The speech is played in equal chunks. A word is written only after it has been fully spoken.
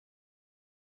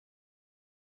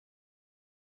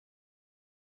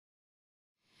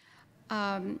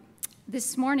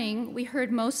This morning, we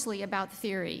heard mostly about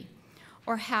theory,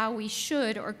 or how we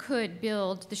should or could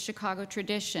build the Chicago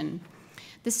tradition.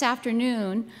 This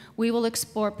afternoon, we will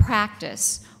explore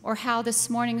practice, or how this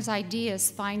morning's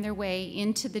ideas find their way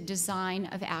into the design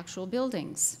of actual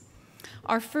buildings.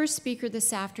 Our first speaker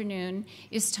this afternoon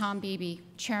is Tom Beeby,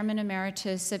 Chairman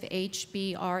Emeritus of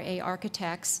HBRA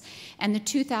Architects and the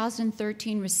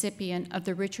 2013 recipient of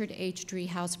the Richard H.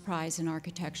 Driehaus Prize in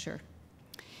Architecture.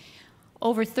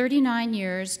 Over 39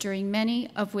 years, during many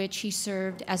of which he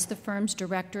served as the firm's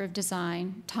director of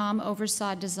design, Tom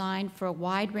oversaw design for a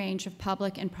wide range of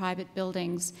public and private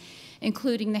buildings,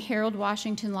 including the Harold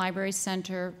Washington Library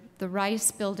Center, the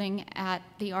Rice Building at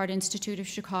the Art Institute of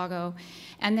Chicago,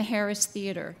 and the Harris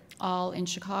Theater, all in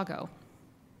Chicago.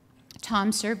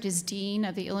 Tom served as Dean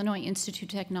of the Illinois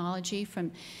Institute of Technology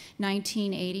from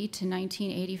 1980 to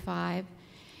 1985,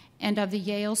 and of the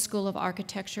Yale School of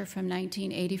Architecture from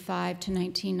 1985 to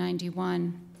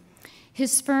 1991.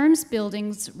 His firm's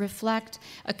buildings reflect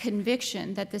a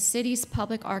conviction that the city's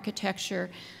public architecture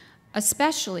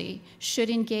especially should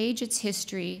engage its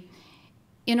history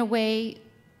in a way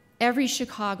every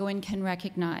Chicagoan can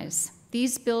recognize.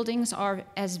 These buildings are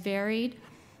as varied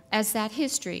as that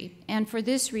history, and for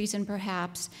this reason,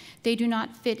 perhaps, they do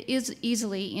not fit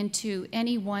easily into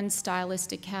any one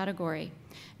stylistic category.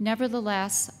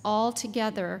 Nevertheless,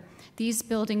 altogether, these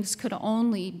buildings could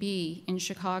only be in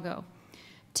Chicago.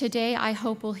 Today, I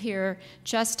hope we'll hear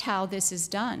just how this is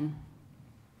done.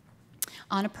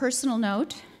 On a personal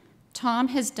note, Tom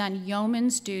has done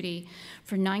yeoman's duty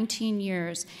for 19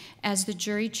 years as the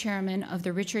jury chairman of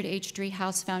the Richard H.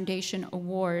 Driehaus Foundation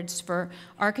Awards for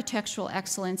Architectural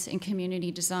Excellence in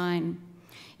Community Design.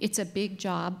 It's a big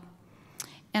job,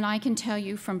 and I can tell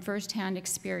you from firsthand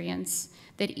experience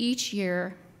that each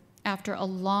year, after a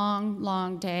long,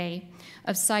 long day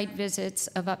of site visits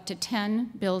of up to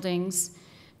 10 buildings,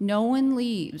 no one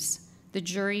leaves the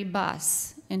jury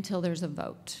bus until there's a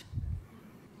vote.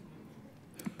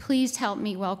 Please help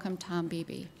me welcome Tom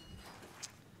Beeby.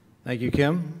 Thank you,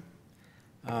 Kim.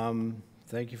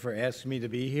 Thank you for asking me to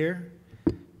be here.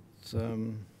 It's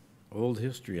old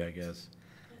history, I guess.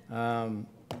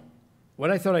 What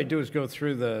I thought I'd do is go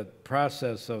through the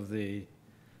process of the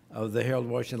Harold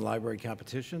Washington Library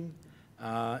competition,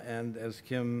 and as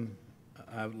Kim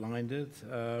outlined it,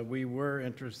 we were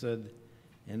interested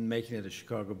in making it a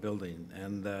Chicago building,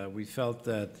 and we felt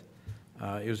that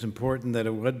it was important that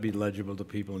it would be legible to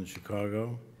people in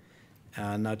Chicago,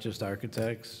 not just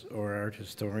architects or art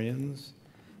historians,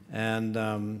 and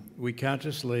we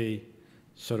consciously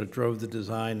sort of drove the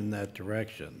design in that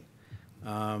direction.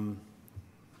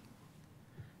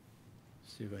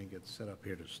 See if I can get set up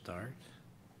here to start.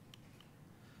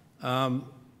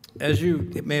 As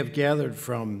you may have gathered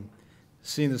from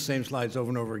seeing the same slides over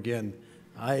and over again,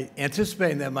 I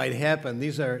anticipating that might happen.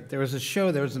 There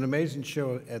was an amazing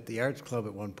show at the Arts Club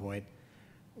at one point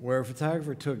where a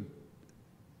photographer took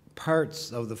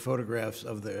parts of the photographs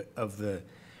of the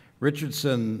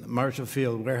Richardson Marshall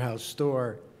Field warehouse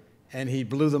store, and he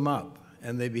blew them up,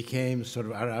 and they became sort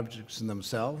of art objects in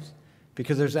themselves,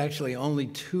 because there's actually only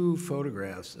 2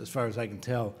 photographs, as far as I can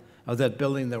tell, of that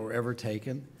building that were ever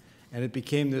taken. And it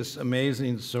became this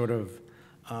amazing sort of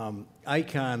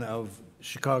icon of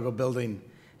Chicago building.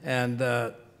 And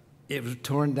it was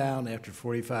torn down after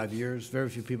 45 years. Very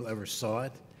few people ever saw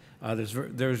it. There's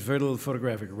very little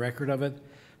photographic record of it.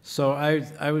 So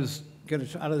I was going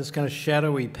to, out of this kind of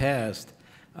shadowy past,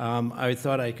 I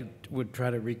thought I would try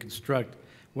to reconstruct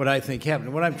what I think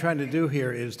happened. What I'm trying to do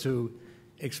here is to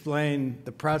explain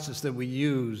the process that we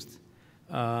used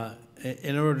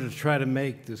in order to try to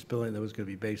make this building that was going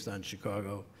to be based on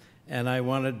Chicago. And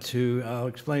I'll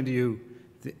explain to you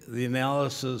the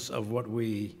analysis of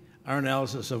our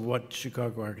analysis of what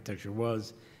Chicago architecture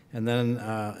was, and then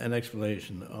an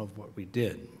explanation of what we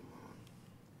did.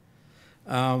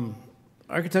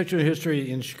 Architectural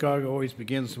history in Chicago always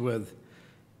begins with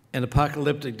an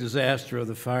apocalyptic disaster of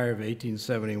the fire of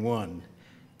 1871.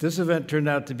 This event turned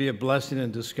out to be a blessing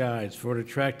in disguise, for it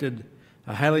attracted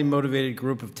a highly motivated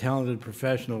group of talented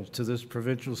professionals to this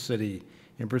provincial city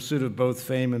in pursuit of both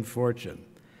fame and fortune.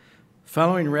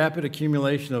 Following rapid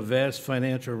accumulation of vast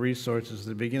financial resources,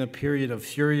 there began a period of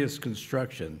furious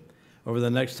construction over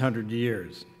the next 100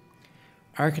 years.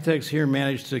 Architects here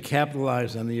managed to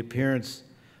capitalize on the appearance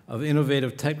of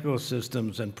innovative technical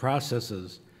systems and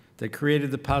processes that created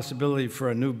the possibility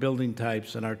for new building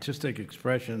types and artistic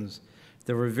expressions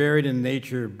that were varied in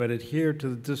nature but adhered to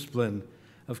the discipline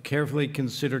of carefully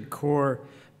considered core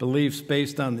beliefs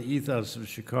based on the ethos of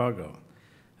Chicago.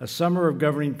 A summary of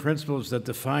governing principles that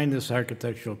define this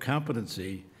architectural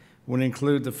competency would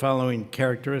include the following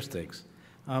characteristics.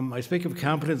 I speak of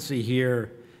competency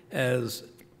here as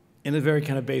in a very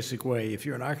kind of basic way. If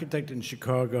you're an architect in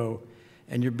Chicago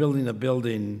and you're building a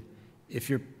building,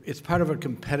 it's part of a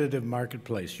competitive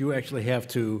marketplace. You actually have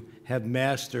to have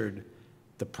mastered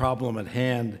the problem at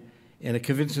hand in a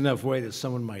convincing enough way that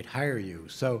someone might hire you.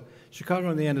 So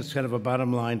Chicago, in the end, is kind of a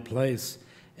bottom-line place,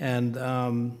 and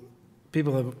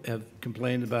people have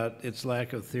complained about its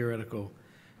lack of theoretical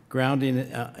grounding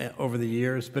over the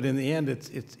years, but in the end,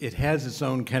 it has its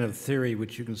own kind of theory,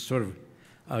 which you can sort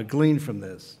of glean from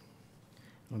this.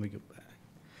 Let me go back.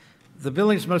 The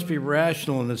buildings must be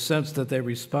rational in the sense that they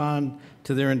respond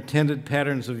to their intended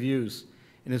patterns of use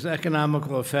in as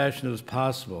economical a fashion as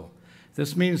possible.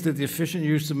 This means that the efficient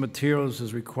use of materials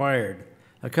is required,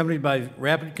 accompanied by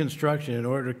rapid construction in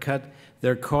order to cut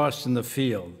their costs in the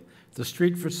field. The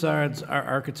street facades are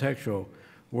architectural,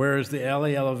 whereas the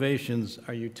alley elevations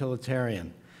are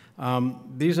utilitarian.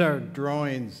 These are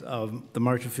drawings of the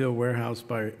Marshall Field Warehouse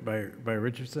by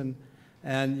Richardson,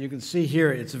 and you can see here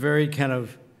it's a very kind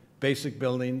of basic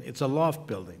building. It's a loft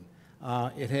building.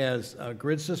 It has a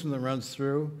grid system that runs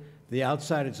through. The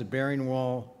outside, it's a bearing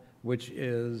wall, which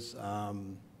is a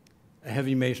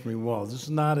heavy masonry wall. This is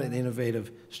not an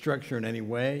innovative structure in any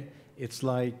way. It's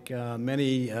like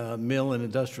many mill and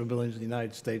industrial buildings in the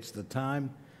United States at the time.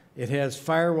 It has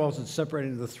firewalls that separate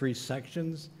into 3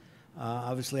 sections.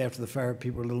 Obviously, after the fire,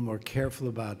 people were a little more careful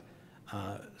about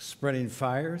spreading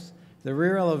fires. The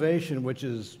rear elevation, which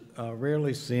is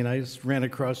rarely seen, I just ran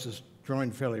across this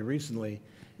drawing fairly recently.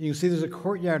 You can see there's a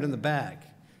courtyard in the back.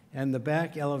 And the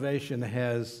back elevation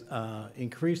has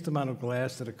increased amount of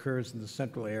glass that occurs in the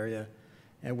central area,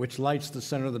 and which lights the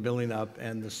center of the building up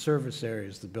and the service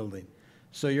areas of the building.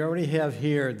 So you already have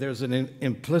here, there's an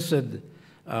implicit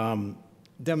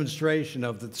demonstration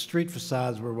of the street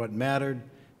facades were what mattered.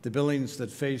 The buildings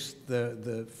that faced,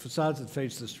 the facades that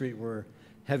faced the street were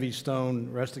heavy stone,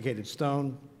 rusticated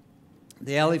stone.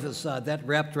 The alley facade, that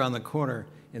wrapped around the corner,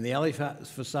 and the alley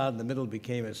facade in the middle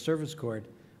became a service court,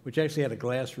 which actually had a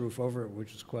glass roof over it,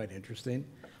 which is quite interesting.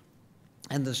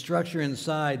 And the structure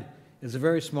inside is a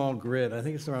very small grid. I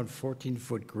think it's around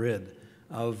 14-foot grid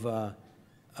of a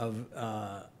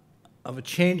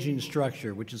changing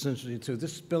structure, which is interesting too.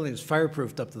 This building is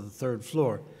fireproofed up to the 3rd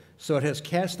floor. So it has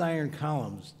cast iron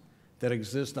columns that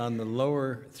exist on the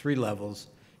lower 3 levels.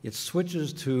 It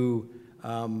switches to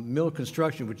mill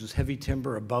construction, which is heavy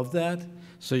timber above that.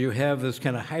 So you have this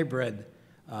kind of hybrid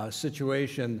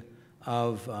situation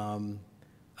of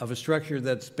a structure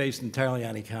that's based entirely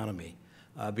on economy,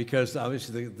 because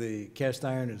obviously the cast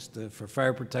iron is for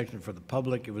fire protection for the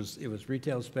public. It was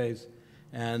retail space,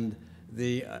 and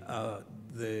the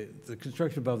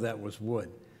construction above that was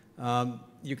wood.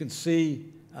 You can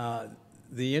see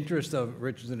the interest of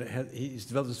Richardson. He's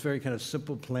developed this very kind of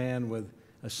simple plan with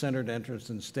a centered entrance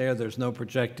and stair. There's no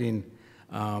projecting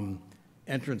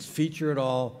entrance feature at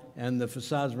all, and the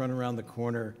facades run around the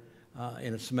corner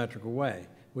in a symmetrical way,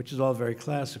 which is all very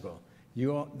classical.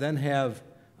 You then have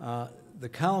the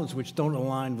columns which don't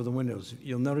align with the windows.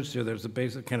 You'll notice here there's a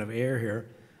basic kind of air here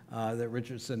that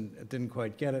Richardson didn't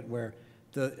quite get it, where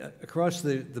across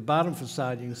the bottom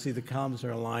facade you can see the columns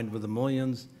are aligned with the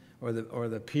mullions or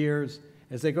the piers.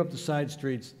 As they go up the side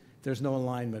streets, there's no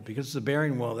alignment. Because it's a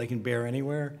bearing wall, they can bear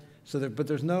anywhere. But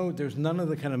there's none of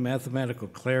the kind of mathematical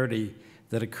clarity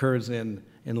that occurs in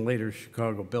later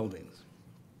Chicago buildings.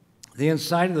 The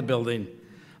inside of the building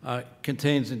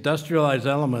contains industrialized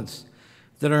elements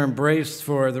that are embraced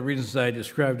for the reasons I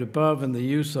described above, and the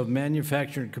use of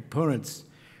manufactured components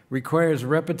requires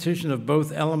repetition of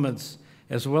both elements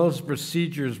as well as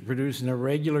procedures producing a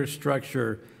regular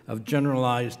structure of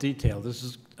generalized detail. This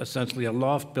is essentially a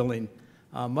loft building.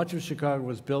 Much of Chicago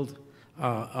was built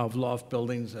of loft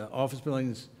buildings. Office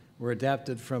buildings were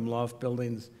adapted from loft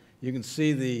buildings. You can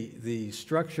see the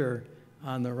structure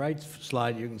on the right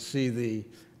slide. You can see the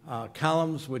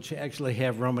columns, which actually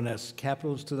have Romanesque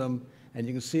capitals to them, and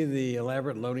you can see the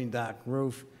elaborate loading dock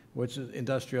roof, which is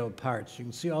industrial parts. You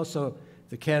can see also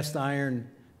the cast iron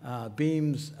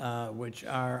beams, which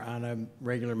are on a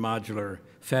regular modular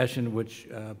fashion, which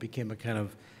became a kind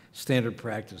of standard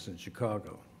practice in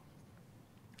Chicago.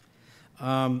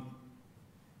 The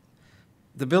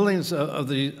buildings of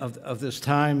this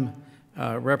time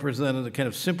represented a kind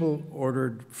of simple,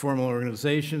 ordered, formal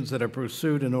organizations that are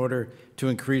pursued in order to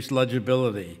increase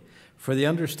legibility. For the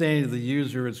understanding of the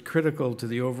user is critical to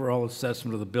the overall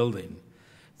assessment of the building.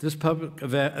 This public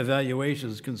evaluation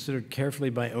is considered carefully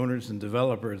by owners and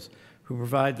developers who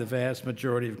provide the vast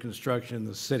majority of construction in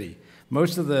the city.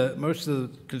 Most of the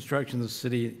construction in the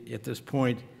city at this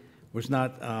point was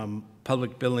not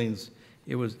public buildings.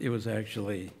 it was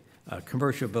actually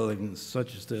commercial buildings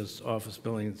such as this, office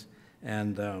buildings,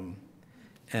 and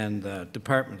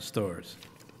department stores.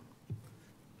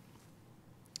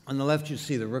 On the left, you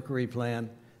see the rookery plan,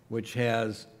 which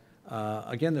has,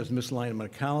 again, there's misalignment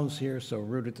of columns here, so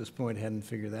Root at this point hadn't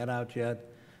figured that out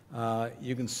yet.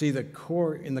 You can see the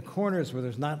core, in the corners where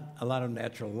there's not a lot of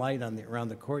natural light around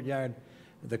the courtyard,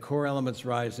 the core elements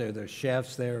rise there. There's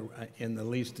shafts there in the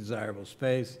least desirable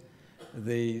space.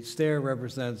 The stair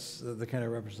represents the kind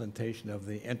of representation of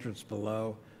the entrance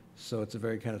below, so it's a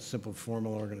very kind of simple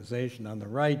formal organization. On the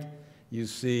right, you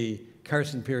see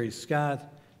Carson Peary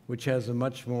Scott, which has a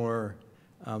much more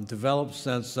developed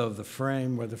sense of the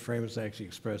frame, where the frame is actually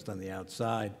expressed on the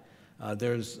outside.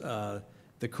 There's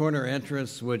the corner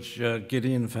entrance, which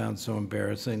Gideon found so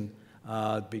embarrassing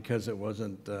because it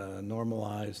wasn't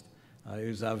normalized. It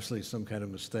was obviously some kind of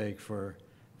mistake for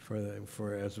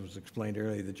as was explained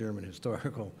earlier, the German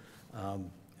historical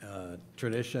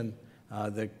tradition.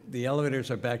 The elevators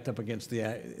are backed up against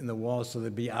in the wall, so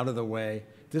they'd be out of the way.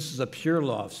 This is a pure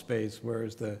loft space,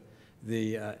 whereas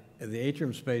the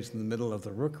atrium space in the middle of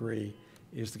the rookery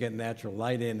is to get natural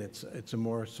light in. It's a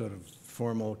more sort of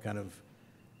formal kind of,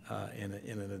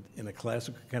 in a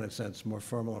classical kind of sense, more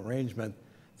formal arrangement.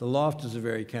 The loft is a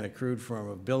very kind of crude form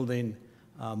of building.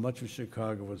 Much of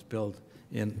Chicago was built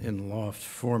in loft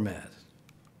format.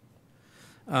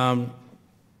 The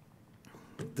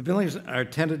buildings are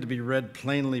tended to be read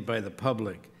plainly by the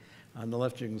public. On the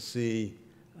left, you can see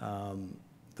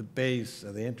the base,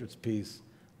 the entrance piece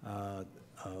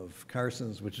of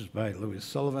Carson's, which is by Louis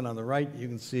Sullivan. On the right, you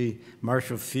can see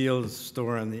Marshall Field's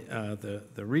store on the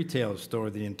retail store,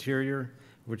 the interior,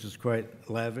 which is quite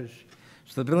lavish.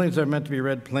 So the buildings are meant to be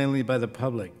read plainly by the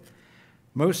public.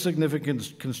 Most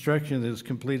significant construction is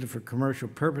completed for commercial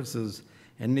purposes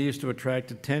and needs to attract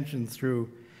attention through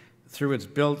its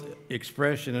built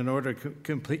expression in order to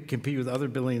compete with other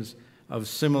buildings of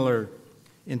similar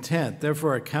intent.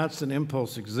 Therefore, a constant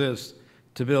impulse exists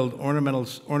to build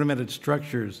ornamented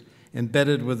structures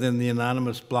embedded within the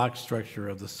anonymous block structure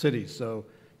of the city. So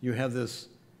you have this,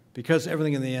 because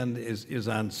everything in the end is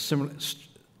on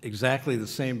exactly the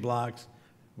same blocks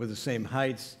with the same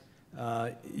heights,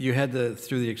 you had to,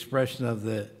 through the expression of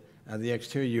the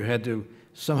exterior, you had to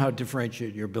somehow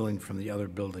differentiate your building from the other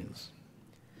buildings.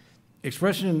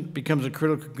 Expression becomes a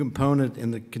critical component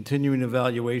in the continuing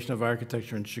evaluation of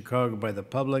architecture in Chicago by the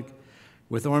public,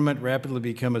 with ornament rapidly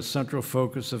become a central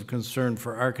focus of concern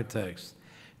for architects.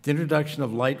 The introduction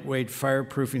of lightweight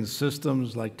fireproofing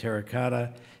systems like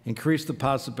terracotta increased the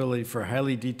possibility for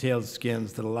highly detailed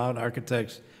skins that allowed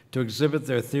architects to exhibit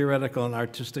their theoretical and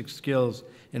artistic skills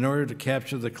in order to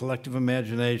capture the collective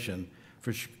imagination.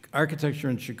 For architecture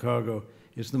in Chicago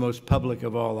is the most public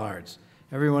of all arts.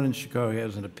 Everyone in Chicago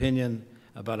has an opinion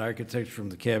about architecture from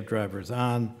the cab drivers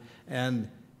on, and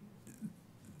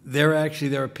their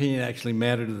opinion actually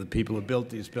mattered to the people who built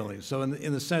these buildings. So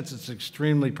in the sense, it's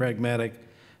extremely pragmatic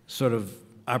sort of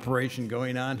operation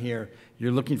going on here.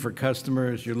 You're looking for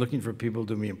customers, you're looking for people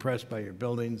to be impressed by your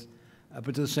buildings, but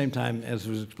at the same time, as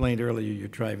was explained earlier, you're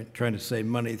trying to save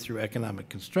money through economic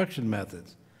construction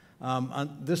methods.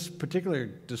 On this particular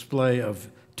display of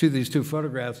these two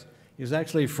photographs is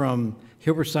actually from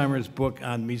Hilbersheimer's book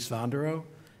on Mies van der Rohe,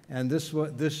 and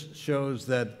this shows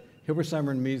that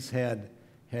Hilbersheimer and Mies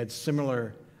had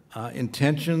similar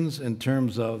intentions in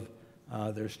terms of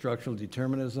their structural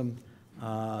determinism.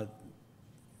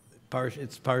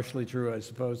 It's partially true, I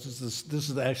suppose. This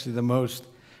is actually the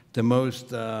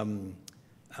most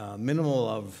minimal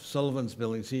of Sullivan's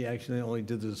buildings. He actually only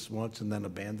did this once and then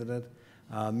abandoned it.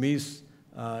 Mies,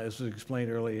 as was explained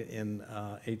earlier in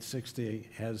 860,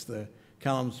 has the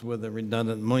columns with the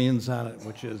redundant mullions on it,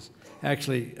 which is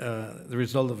actually the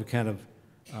result of a kind of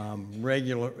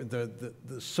the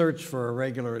search for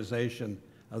a regularization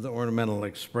of the ornamental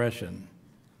expression.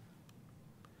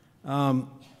 The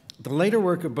later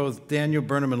work of both Daniel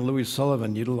Burnham and Louis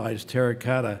Sullivan utilized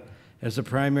terracotta as a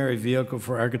primary vehicle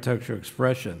for architectural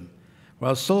expression,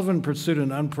 while Sullivan pursued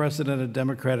an unprecedented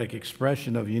democratic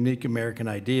expression of unique American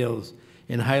ideals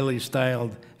in highly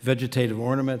styled vegetative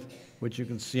ornament, which you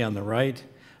can see on the right.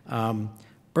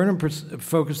 Burnham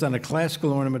focused on a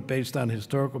classical ornament based on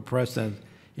historical precedent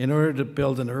in order to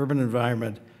build an urban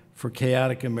environment for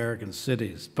chaotic American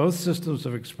cities. Both systems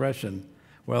of expression,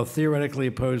 while theoretically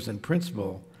opposed in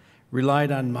principle,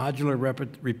 relied on modular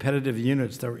repetitive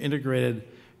units that were integrated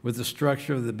with the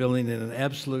structure of the building in an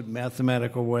absolute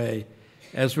mathematical way,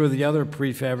 as were the other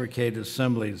prefabricated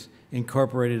assemblies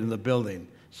incorporated in the building.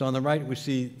 So on the right, we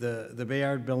see the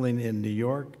Bayard building in New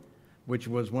York, which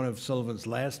was one of Sullivan's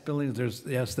last buildings.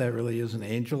 Yes, that really is an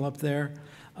angel up there.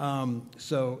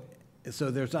 So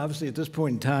there's obviously, at this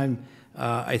point in time,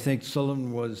 I think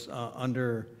Sullivan was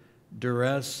under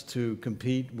duress to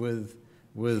compete with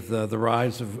the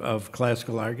rise of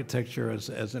classical architecture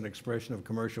as an expression of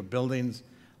commercial buildings.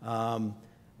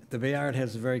 The Bayard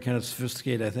has a very kind of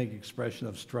sophisticated, I think, expression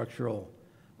of structural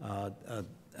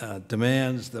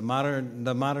demands. The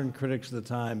modern critics of the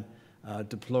time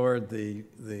deplored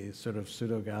the sort of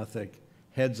pseudo-Gothic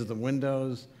heads of the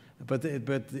windows, but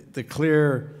the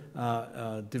clear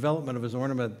development of his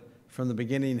ornament from the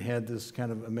beginning had this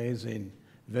kind of amazing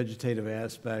vegetative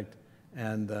aspect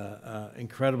and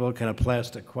incredible kind of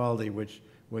plastic quality, which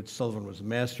Sullivan was a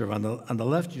master of. On the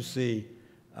left, you see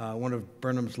one of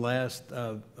Burnham's last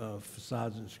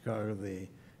facades in Chicago, the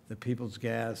People's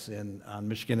Gas on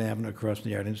Michigan Avenue across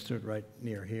from the Art Institute, right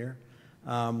near here.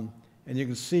 And you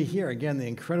can see here, again, the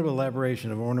incredible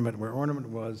elaboration of ornament, where ornament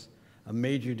was a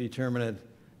major determinant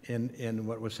in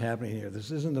what was happening here.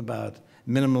 This isn't about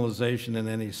minimalization in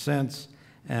any sense,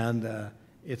 and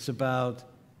it's about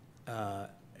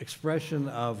expression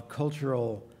of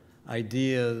cultural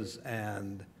ideas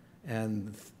and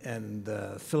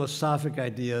philosophic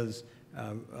ideas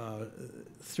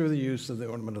through the use of the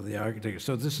ornament of the architecture.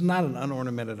 So this is not an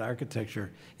unornamented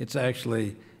architecture. It's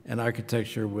actually an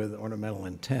architecture with ornamental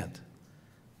intent.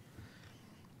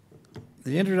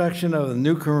 The introduction of the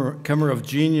newcomer of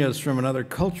genius from another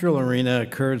cultural arena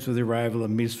occurs with the arrival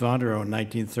of Mies van der Rohe in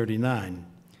 1939.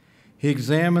 He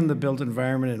examined the built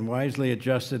environment and wisely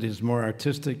adjusted his more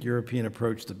artistic European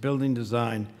approach to building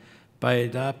design by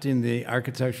adopting the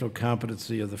architectural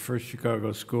competency of the first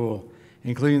Chicago school,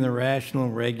 including the rational,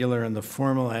 regular, and the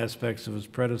formal aspects of his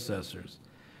predecessors.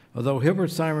 Although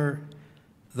Hilbersheimer,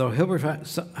 through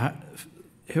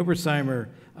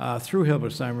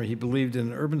Hilbersheimer, he believed in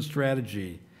an urban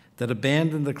strategy that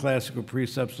abandoned the classical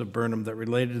precepts of Burnham that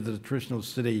related to the traditional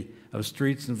city of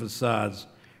streets and facades,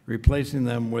 replacing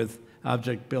them with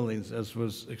object buildings, as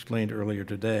was explained earlier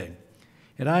today.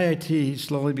 At IIT, he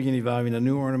slowly began evolving a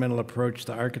new ornamental approach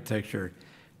to architecture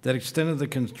that extended the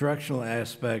constructional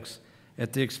aspects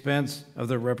at the expense of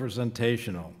the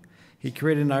representational. He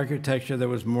created an architecture that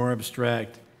was more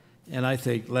abstract and, I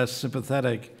think, less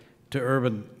sympathetic to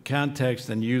urban context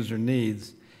and user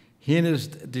needs. He and his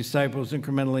disciples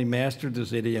incrementally mastered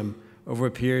this idiom over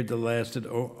a period that lasted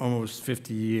almost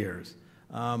 50 years.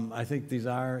 I think these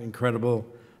are incredible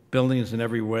buildings in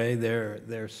every way.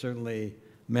 They're certainly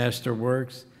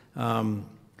masterworks.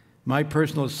 My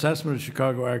personal assessment of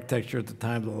Chicago architecture at the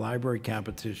time of the library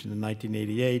competition in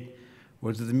 1988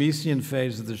 was that the Miesian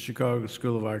phase of the Chicago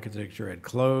School of Architecture had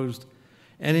closed,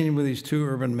 ending with these two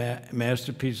urban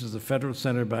masterpieces, the Federal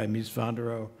Center by Mies van der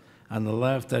Rohe on the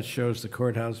left, that shows the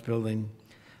courthouse building,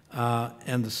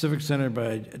 and the Civic Center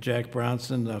by Jack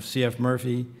Bronson of C.F.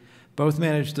 Murphy. Both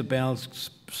managed to balance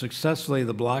successfully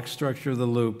the block structure of the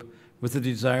loop with the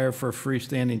desire for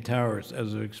freestanding towers,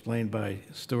 as was explained by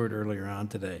Stuart earlier on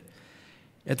today.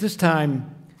 At this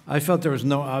time, I felt there was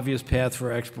no obvious path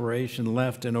for exploration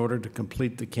left in order to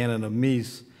complete the canon of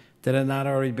Mies that had not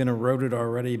already been eroded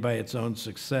already by its own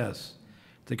success.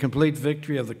 The complete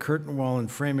victory of the curtain wall and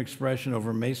frame expression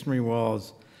over masonry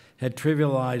walls had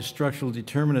trivialized structural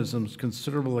determinism's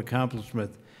considerable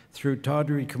accomplishment through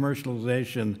tawdry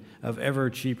commercialization of ever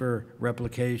cheaper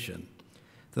replication.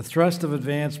 The thrust of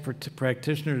advanced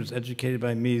practitioners educated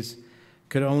by Mies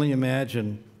could only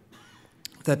imagine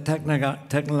that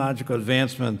technological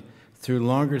advancement through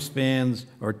longer spans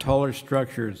or taller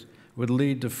structures would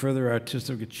lead to further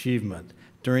artistic achievement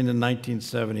during the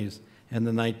 1970s and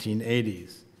the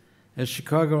 1980s. As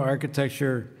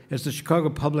the Chicago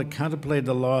public contemplated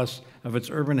the loss of its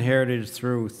urban heritage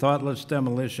through thoughtless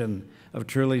demolition of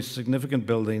truly significant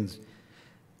buildings,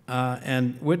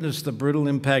 and witnessed the brutal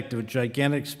impact of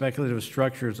gigantic speculative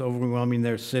structures overwhelming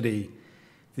their city,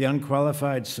 the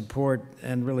unqualified support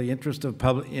and really interest of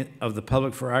the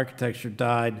public for architecture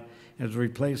died and was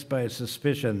replaced by a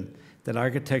suspicion that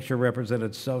architecture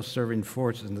represented self-serving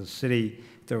forces in the city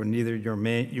that were neither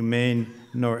humane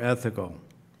nor ethical.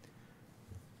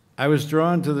 I was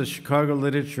drawn to the Chicago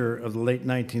literature of the late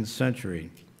 19th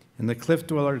century. In The Cliff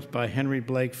Dwellers by Henry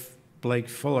Blake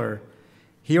Fuller,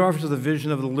 he offers the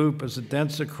vision of the loop as a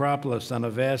dense acropolis on a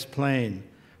vast plain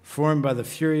formed by the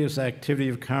furious activity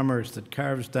of commerce that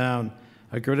carves down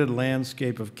a gridded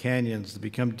landscape of canyons that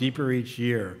become deeper each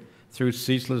year through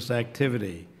ceaseless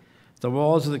activity. The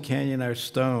walls of the canyon are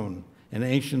stone, an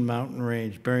ancient mountain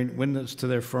range bearing witness to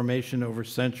their formation over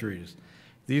centuries.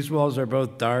 These walls are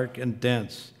both dark and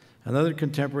dense. Another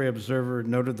contemporary observer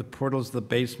noted the portals of the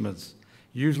basements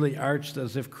usually arched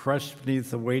as if crushed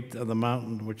beneath the weight of the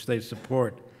mountain which they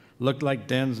support, look like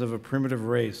dens of a primitive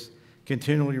race,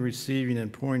 continually receiving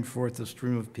and pouring forth a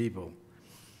stream of people.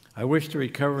 I wish to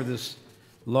recover this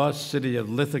lost city of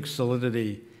lithic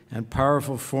solidity and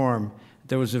powerful form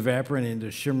that was evaporating into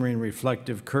shimmering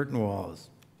reflective curtain walls.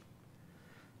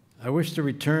 I wish to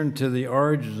return to the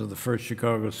origins of the first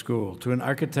Chicago school, to an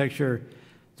architecture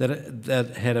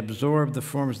that had absorbed the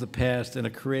forms of the past in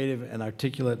a creative and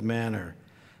articulate manner.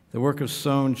 The work of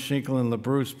Sohn, Schinkel, and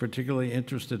Labrousse particularly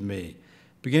interested me,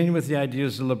 beginning with the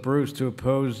ideas of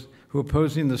Labrousse who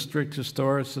opposing the strict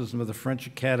historicism of the French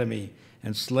Academy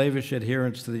and slavish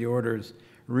adherence to the orders,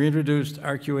 reintroduced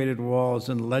arcuated walls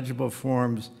and legible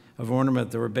forms of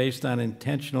ornament that were based on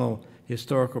intentional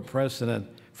historical precedent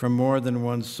from more than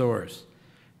one source.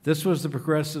 This was the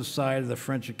progressive side of the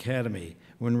French Academy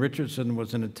when Richardson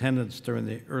was in attendance during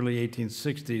the early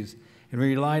 1860s and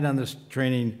relied on this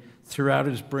training throughout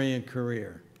his brilliant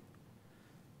career.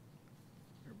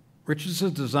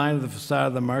 Richardson's design of the facade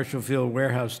of the Marshall Field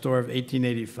warehouse store of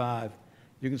 1885,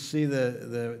 you can see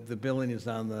the building is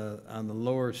on the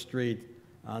lower street,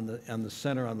 on the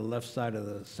center, on the left side of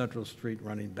the central street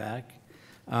running back.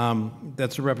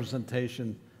 That's a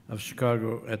representation of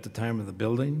Chicago at the time of the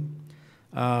building.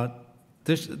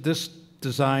 This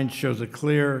design shows a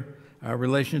clear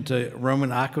relation to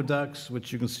Roman aqueducts,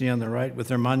 which you can see on the right, with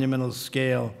their monumental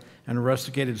scale and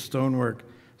rusticated stonework,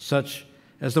 such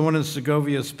as the one in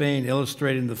Segovia, Spain,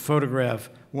 illustrating the photograph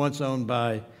once owned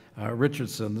by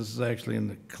Richardson. This is actually in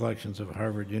the collections of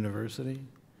Harvard University.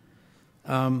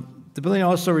 The building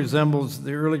also resembles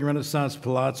the early Renaissance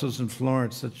palazzos in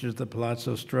Florence, such as the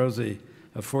Palazzo Strozzi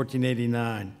of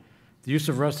 1489. The use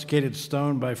of rusticated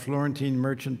stone by Florentine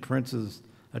merchant princes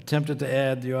attempted to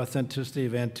add the authenticity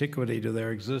of antiquity to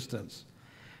their existence.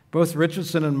 Both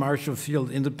Richardson and Marshall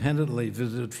Field independently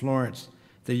visited Florence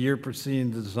the year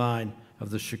preceding the design of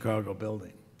the Chicago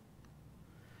building.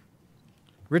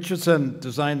 Richardson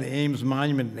designed the Ames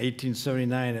Monument in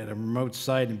 1879 at a remote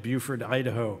site in Beaufort,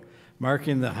 Idaho,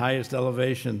 marking the highest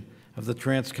elevation of the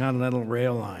transcontinental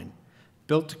rail line.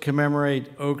 Built to commemorate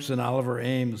Oakes and Oliver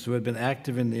Ames, who had been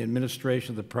active in the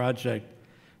administration of the project,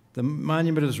 the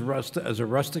monument is a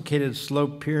rusticated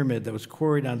sloped pyramid that was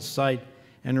quarried on site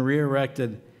and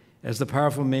re-erected as the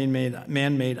powerful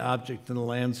man-made object in the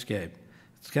landscape.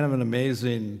 It's kind of an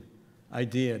amazing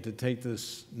idea to take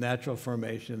this natural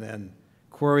formation and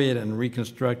quarry it and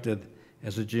reconstruct it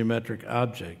as a geometric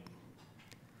object.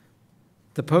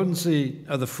 The potency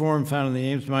of the form found in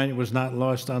the Ames Monument was not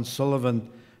lost on Sullivan,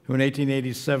 who in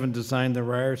 1887 designed the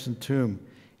Ryerson tomb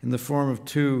in the form of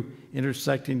two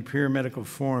intersecting pyramidical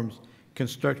forms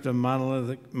constructed of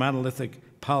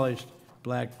monolithic polished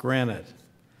black granite.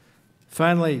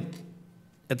 Finally,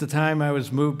 at the time, I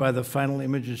was moved by the final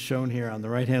images shown here on the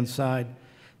right-hand side,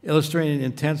 illustrating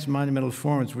intense monumental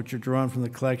forms which are drawn from the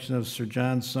collection of Sir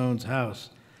John Soane's house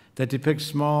that depict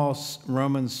small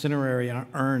Roman cinerary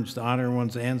urns to honor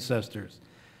one's ancestors.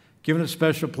 Given a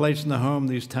special place in the home,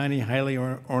 these tiny, highly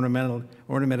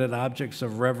ornamented objects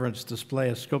of reverence display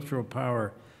a sculptural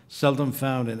power seldom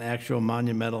found in actual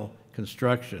monumental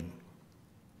construction.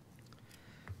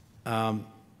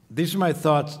 These are my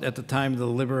thoughts at the time of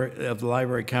the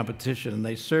library competition, and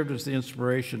they served as the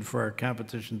inspiration for our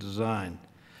competition design.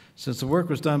 Since the work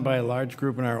was done by a large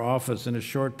group in our office in a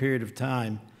short period of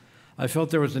time, I felt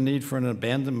there was a need for an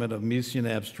abandonment of Miesian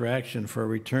abstraction for a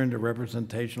return to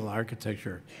representational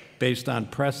architecture based on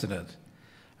precedent.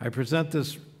 I present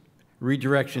this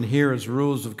redirection here as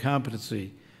rules of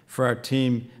competency for our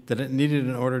team that it needed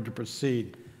in order to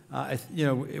proceed.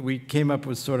 We came up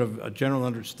with sort of a general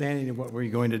understanding of what we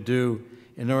were going to do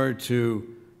in order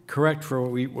to correct for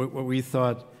what we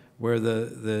thought were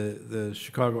the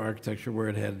Chicago architecture where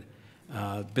it had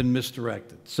been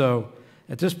misdirected. So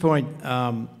at this point,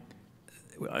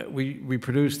 we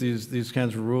produced these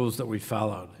kinds of rules that we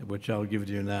followed, which I'll give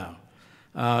to you now.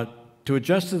 To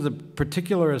adjust to the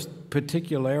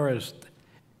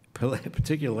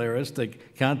particularistic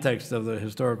context of the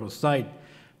historical site,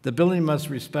 the building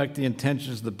must respect the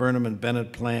intentions of the Burnham and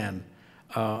Bennett Plan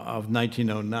of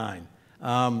 1909.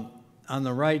 On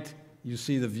the right, you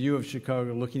see the view of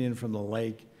Chicago looking in from the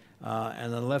lake,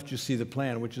 and on the left, you see the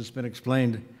plan, which has been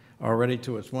explained already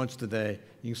to us once today.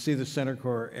 You can see the center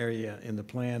core area in the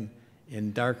plan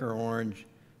in darker orange,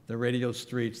 the radial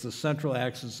streets, the central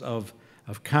axis of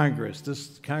Congress.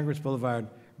 This Congress Boulevard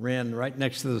ran right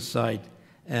next to the site,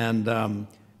 and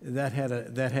that had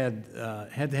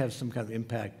to have some kind of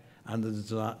impact on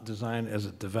the design as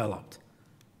it developed.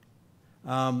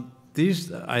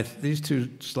 These two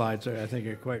slides, I think,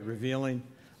 are quite revealing.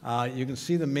 You can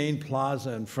see the main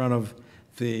plaza in front of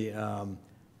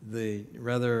the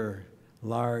rather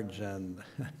large and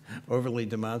overly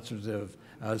demonstrative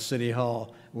City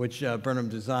Hall, which Burnham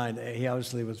designed. He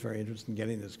obviously was very interested in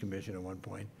getting this commission at one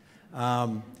point.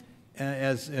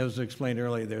 As explained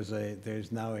earlier,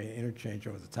 there's now an interchange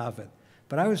over the top of it.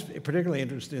 But I was particularly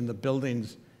interested in the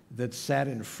buildings that sat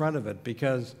in front of it,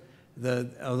 because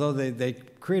although they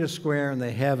create a square and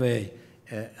they have a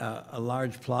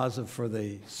large plaza for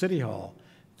the City Hall,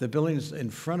 the buildings in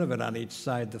front of it on each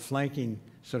side, the flanking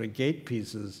sort of gate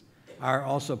pieces, are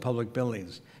also public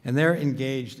buildings, and they're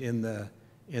engaged in the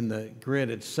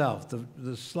grid itself.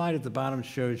 The slide at the bottom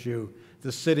shows you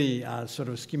the city sort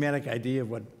of schematic idea of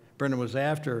what Burnham was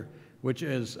after, which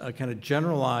is a kind of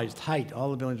generalized height. All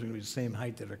the buildings are going to be the same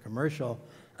height that are commercial.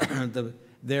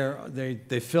 They're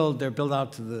built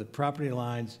out to the property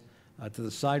lines, to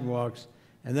the sidewalks,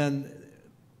 and then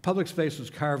public space was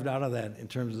carved out of that in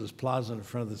terms of this plaza in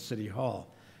front of the City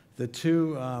Hall. The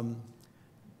two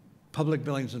public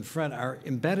buildings in front are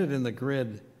embedded in the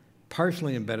grid,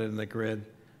 partially embedded in the grid.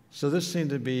 So this seemed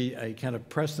to be a kind of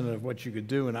precedent of what you could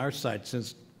do in our site,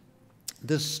 since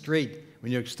this street,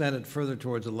 when you extend it further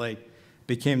towards the lake,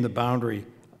 became the boundary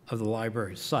of the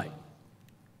library site.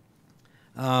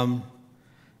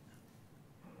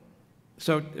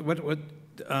 So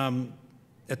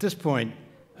at this point,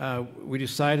 we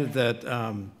decided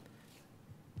that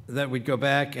we'd go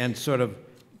back and sort of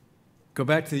go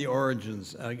back to the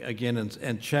origins again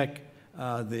and check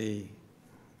let me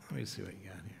see what you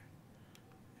got here.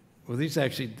 Well, these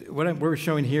actually, what we're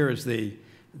showing here is the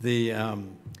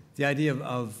idea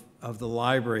of the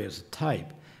library as a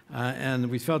type. And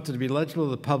we felt that to be legible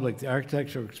to the public, the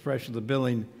architectural expression of the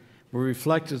building will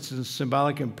reflect its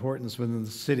symbolic importance within the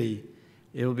city.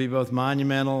 It will be both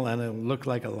monumental and it will look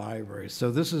like a library. So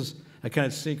this is a kind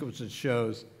of sequence that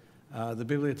shows the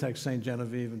Bibliothèque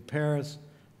Sainte-Geneviève in Paris,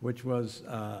 which was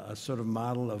a sort of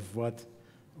model of what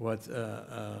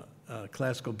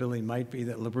classical building might be,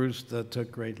 that Le Proust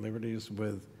took great liberties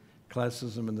with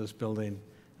classicism in this building.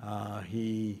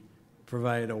 He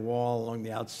provided a wall along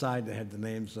the outside that had the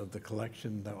names of the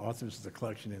collection, the authors of the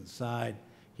collection inside.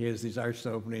 He has these arched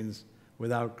openings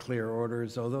without clear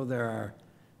orders, although there are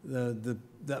the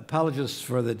apologists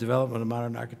for the development of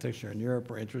modern architecture in Europe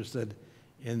were interested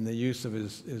in the use of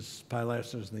his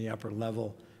pilasters in the upper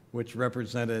level, which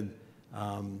represented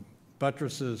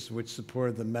buttresses which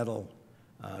supported the metal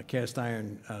cast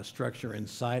iron structure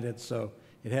inside it. So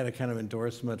it had a kind of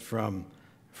endorsement from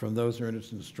those who are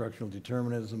interested in structural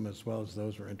determinism, as well as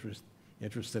those who are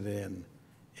interested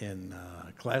in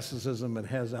classicism. It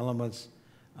has elements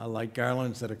like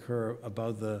garlands that occur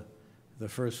above the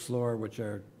first floor, which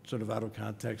are sort of out of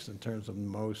context in terms of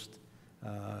most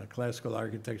classical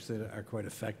architects that are quite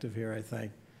effective here, I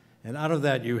think. And out of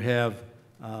that, you have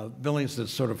buildings that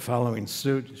sort of following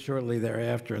suit shortly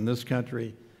thereafter. In this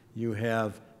country, you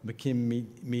have McKim,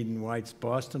 Mead and White's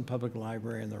Boston Public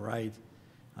Library on the right.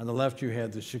 On the left, you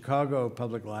had the Chicago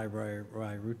Public Library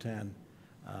by Rutan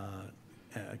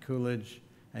Coolidge,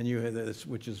 and you had this,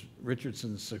 which is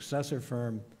Richardson's successor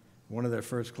firm, one of their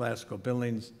first classical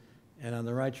buildings. And on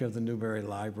the right, you have the Newberry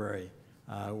Library,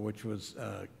 which was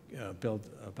built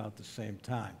about the same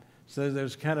time. So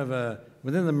there's kind of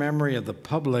within the memory of the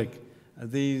public,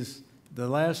 the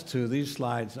last two, these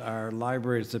slides are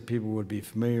libraries that people would be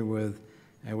familiar with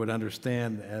and would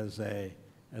understand as a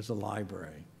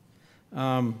library.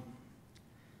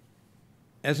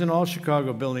 As in all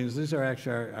Chicago buildings, these are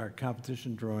actually our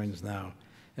competition drawings now.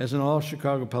 As in all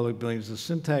Chicago public buildings, the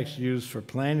syntax used for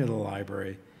planning the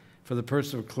library for the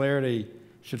purpose of clarity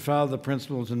should follow the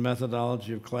principles and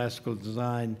methodology of classical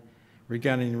design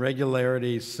regarding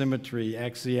regularity, symmetry,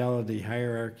 axiality,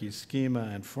 hierarchy, schema,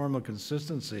 and formal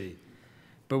consistency,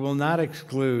 but will not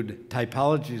exclude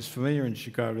typologies familiar in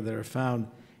Chicago that are found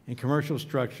in commercial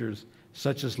structures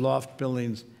such as loft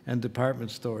buildings and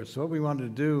department stores. So what we wanted to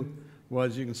do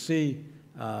was, you can see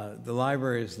the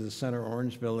library is the center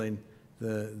orange building.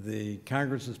 The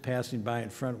Congress is passing by in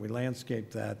front. We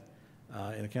landscaped that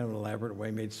in a kind of elaborate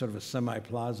way, made sort of a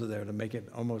semi-plaza there to make it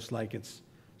almost like it's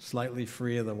slightly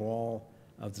free of the wall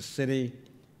of the city.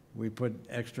 We put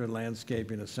extra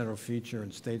landscaping, a central feature in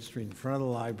State Street in front of the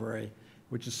library,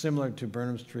 which is similar to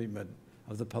Burnham's treatment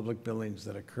of the public buildings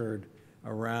that occurred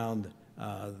around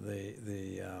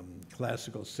the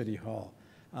classical City Hall.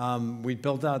 We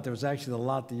built out, there was actually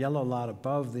the yellow lot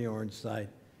above the orange site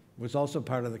was also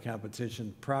part of the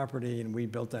competition property, and we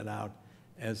built that out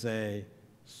as a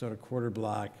sort of quarter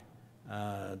block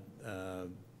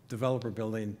developer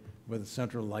building with a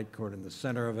central light court in the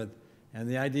center of it. And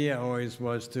the idea always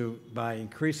was to, by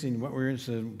increasing what we were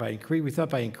interested in, we thought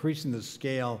by increasing the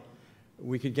scale,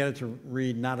 we could get it to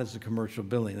read not as a commercial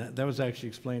building. That was actually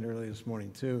explained earlier this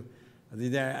morning, too.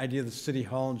 The idea of the City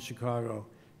Hall in Chicago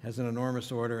has an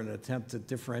enormous order in an attempt to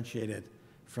differentiate it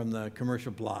from the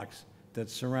commercial blocks that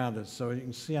surround it. So you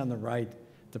can see on the right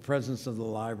the presence of the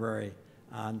library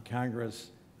on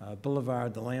Congress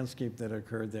Boulevard, the landscape that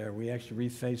occurred there. We actually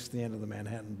refaced the end of the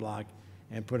Manhattan block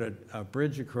and put a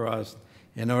bridge across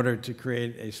in order to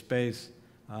create a space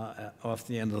off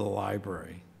the end of the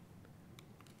library.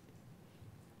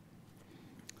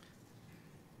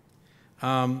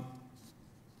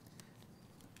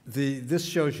 This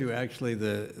shows you actually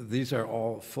these are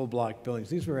all full block buildings.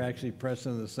 These were actually pressed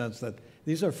in the sense that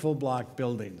these are full block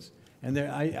buildings. And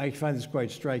I find this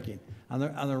quite striking. On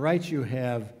the right you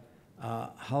have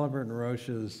Halliburton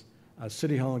Roche's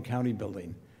City Hall and County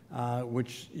building,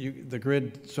 which the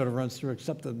grid sort of runs through,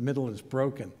 except the middle is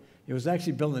broken. It was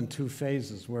actually built in two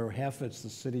phases, where half it's the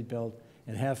city built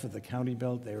and half of the county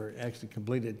built. They were actually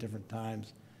completed at different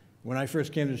times. When I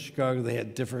first came to Chicago, they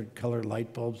had different colored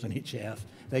light bulbs in each half.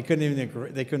 They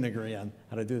couldn't agree on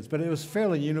how to do this, but it was a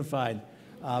fairly unified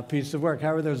piece of work.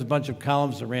 However, there was a bunch of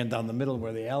columns that ran down the middle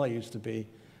where the alley used to be.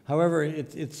 However,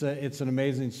 it's an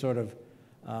amazing sort of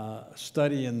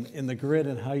study in the grid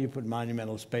and how you put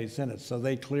monumental space in it. So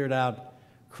they cleared out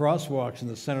crosswalks in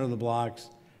the center of the blocks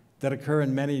that occur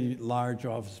in many large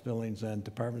office buildings and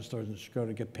department stores in Chicago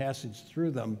to get passage through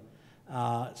them,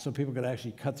 so people could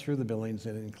actually cut through the buildings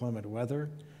in inclement weather.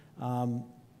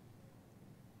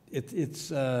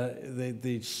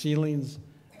 The ceilings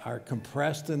are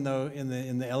compressed in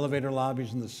the elevator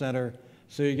lobbies in the center,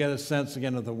 so you get a sense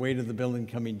again of the weight of the building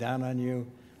coming down on you.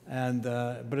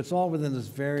 But it's all within this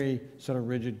very sort of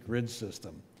rigid grid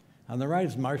system. On the right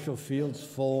is Marshall Field's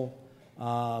full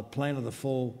plan of the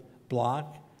full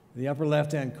block. The upper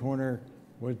left-hand corner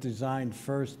was designed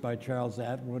first by Charles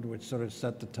Atwood, which sort of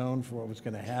set the tone for what was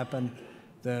going to happen.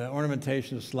 The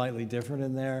ornamentation is slightly different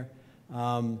in there.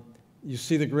 You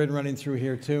see the grid running through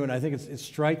here too, and I think it's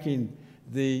striking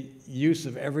the use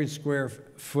of every square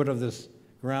foot of this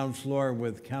ground floor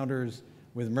with counters,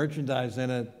 with merchandise in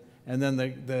it, and then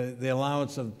the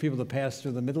allowance of people to pass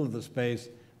through the middle of the space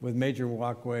with major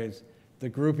walkways, the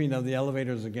grouping of the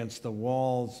elevators against the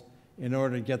walls in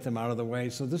order to get them out of the way.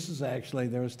 So this is actually,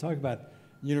 there was talk about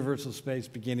universal space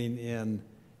beginning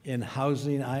in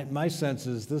housing. My sense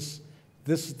is this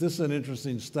is an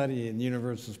interesting study in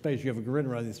universal space. You have a grid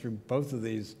running through both of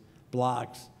these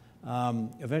blocks.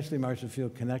 Eventually Marshall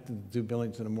Field connected the two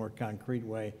buildings in a more concrete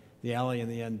way. The alley in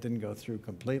the end didn't go through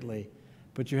completely.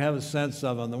 But you have a sense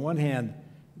of, on the one hand,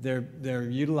 they're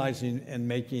utilizing and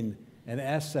making an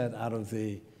asset out of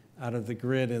the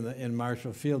grid in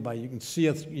Marshall Field. You can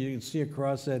see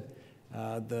across it.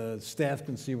 The staff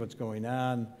can see what's going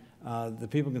on. The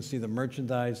people can see the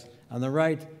merchandise. On the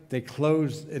right, they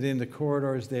closed it into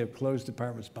corridors. They have closed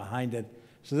departments behind it.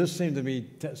 So this seemed to be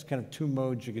kind of two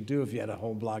modes you could do if you had a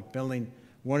whole block building.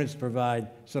 One is to provide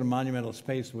sort of monumental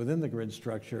space within the grid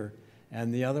structure,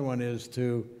 and the other one is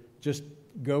to just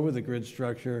go with the grid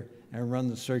structure and run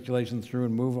the circulation through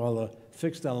and move all the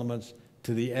fixed elements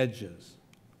to the edges.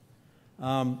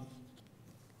 The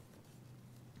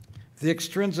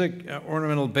extrinsic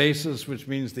ornamental basis, which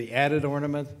means the added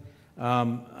ornament,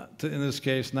 in this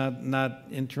case, not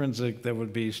intrinsic, that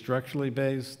would be structurally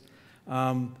based.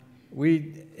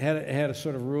 We had a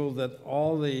sort of rule that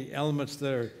all the elements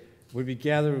that would be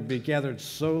gathered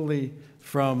solely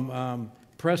from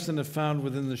precedent found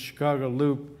within the Chicago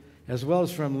Loop, as well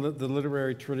as from the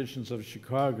literary traditions of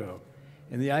Chicago.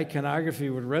 And the iconography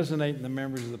would resonate in the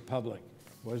memories of the public,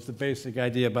 was the basic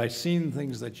idea. By seeing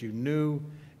things that you knew,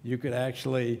 you could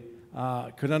actually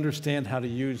could understand how to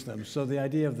use them. So the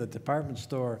idea of the department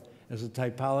store as a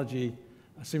typology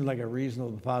seemed like a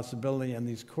reasonable possibility, and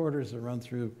these corridors that run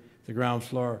through the ground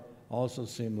floor also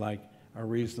seemed like a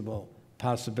reasonable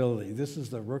possibility. This is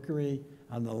the Rookery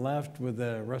on the left with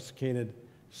the rusticated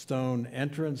stone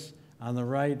entrance. On the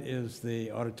right is the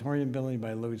auditorium building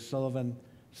by Louis Sullivan,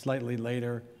 slightly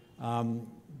later.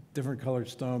 Different colored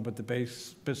stone, but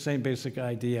the same basic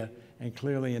idea, and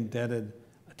clearly indebted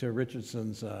to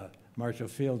Richardson's Marshall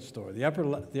Field store. The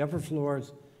upper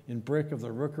floors in brick of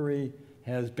the Rookery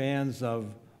has bands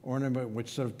of ornament which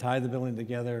sort of tie the building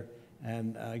together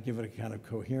and give it a kind of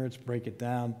coherence, break it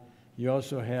down. You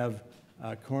also have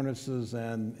cornices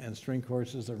and string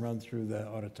courses that run through the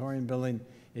auditorium building.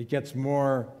 It gets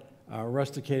more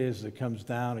rusticated as it comes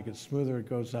down. It gets smoother, it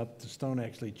goes up. The stone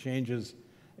actually changes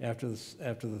after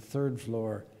the third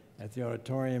floor at the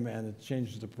auditorium, and it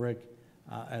changes to brick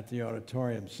at the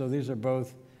auditorium. So these are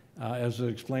both, as I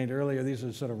explained earlier, these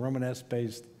are sort of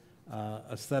Romanesque-based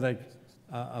aesthetic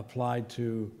applied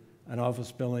to an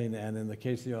office building, and in the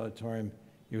case of the auditorium,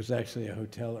 it was actually a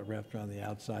hotel that wrapped around the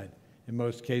outside in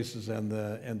most cases, and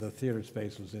the theater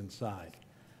space was inside.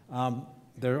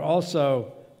 There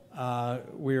also,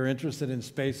 we were interested in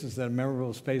spaces that are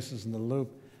memorable spaces in the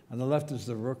Loop. On the left is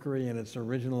the Rookery, and its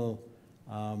original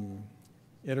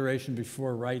iteration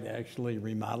before Wright actually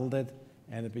remodeled it,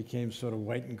 and it became sort of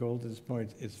white and gold at this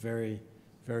point. It's very,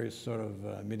 very sort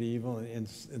of medieval in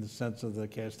the sense of the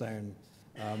cast iron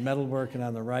metalwork. And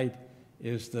on the right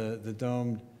is the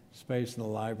domed space in the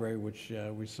library, which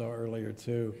we saw earlier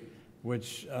too,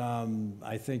 which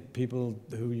I think people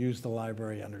who used the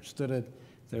library understood it.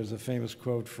 There's a famous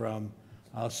quote from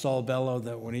Saul Bellow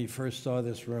that when he first saw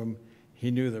this room,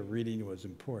 he knew that reading was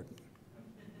important.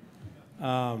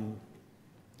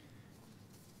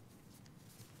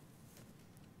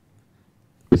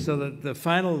 So the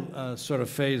final sort of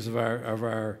phase of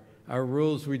our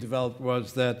rules we developed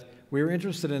was that we were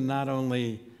interested in not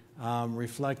only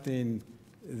reflecting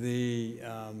the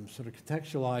sort of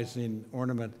contextualizing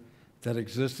ornament that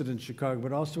existed in Chicago,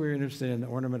 but also we were interested in the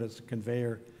ornament as a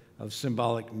conveyor of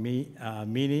symbolic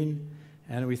meaning.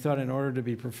 And we thought in order to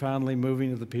be profoundly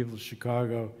moving to the people of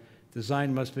Chicago,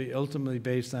 design must be ultimately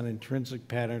based on intrinsic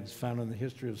patterns found in the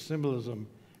history of symbolism,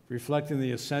 reflecting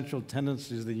the essential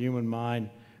tendencies of the human mind,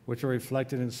 which are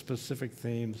reflected in specific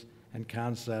themes and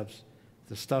concepts,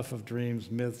 the stuff of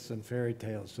dreams, myths, and fairy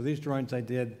tales. So these drawings I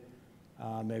did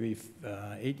maybe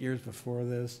 8 years before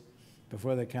this,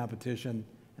 before the competition,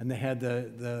 and they had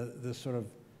the sort of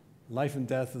life and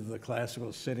death of the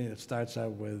classical city. It starts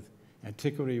out with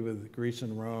antiquity, with Greece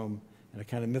and Rome, and a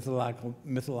kind of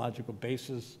mythological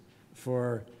basis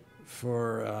for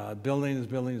buildings.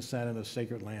 Buildings sat in a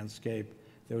sacred landscape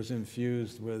that was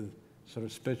infused with sort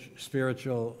of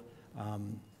spiritual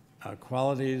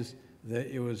qualities.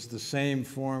 It was the same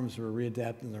forms were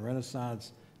readapted in the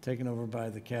Renaissance, taken over by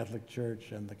the Catholic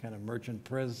Church and the kind of merchant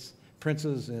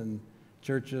princes in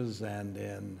churches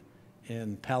and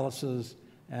in palaces.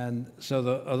 And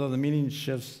so although the meaning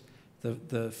shifts,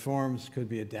 the forms could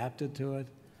be adapted to it.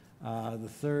 The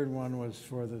third one was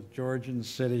for the Georgian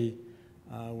city,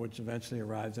 which eventually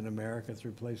arrived in America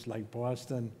through a place like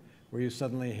Boston, where you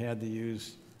suddenly had the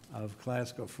use of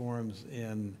classical forms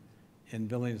in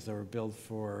buildings that were built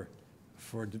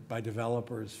by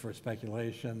developers for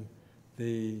speculation.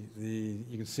 You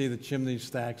can see the chimney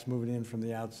stacks moving in from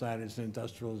the outside as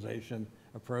industrialization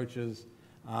approaches.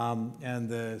 And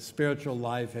the spiritual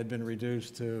life had been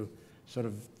reduced to sort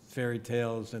of fairy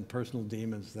tales and personal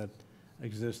demons that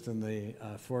exist in the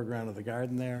foreground of the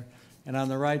garden there. And on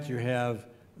the right, you have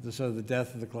the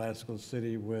death of the classical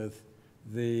city with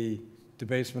the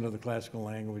debasement of the classical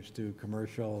language to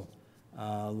commercial,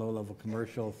 low-level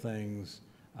commercial things,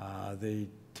 the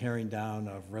tearing down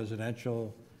of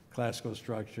residential classical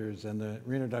structures, and the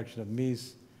reintroduction of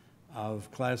Mies,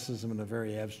 of classicism in a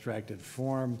very abstracted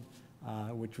form,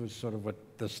 which was sort of what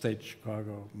the state of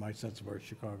Chicago, my sense of where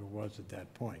Chicago was at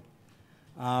that point.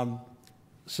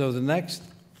 So the next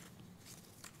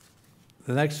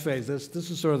phase, this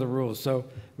is sort of the rules. So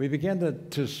we began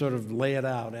to sort of lay it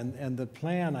out, and the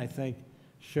plan, I think,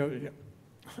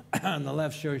 on the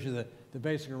left shows you the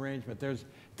basic arrangement. There's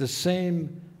the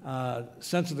same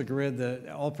sense of the grid,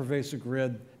 the all-pervasive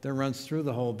grid that runs through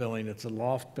the whole building. It's a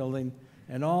loft building,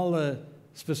 and all the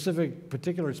specific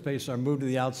particular spaces are moved to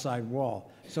the outside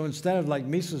wall. So instead of like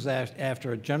Mises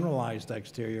after a generalized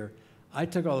exterior, I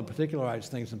took all the particularized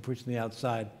things and pushed them to the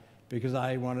outside because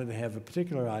I wanted to have a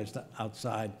particularized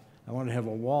outside. I wanted to have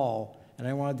a wall, and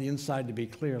I wanted the inside to be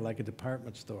clear like a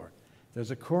department store.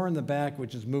 There's a core in the back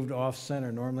which is moved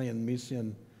off-center. Normally in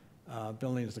Misesian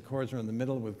buildings, the cores are in the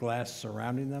middle with glass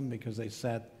surrounding them because they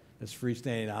sat as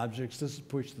freestanding objects. This is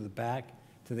pushed to the back,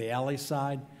 to the alley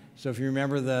side. So if you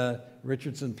remember the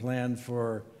Richardson plan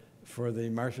for the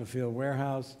Marshall Field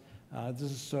warehouse,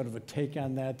 this is sort of a take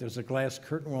on that. There's a glass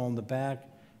curtain wall in the back.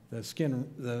 The skin,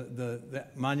 the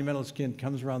monumental skin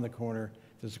comes around the corner.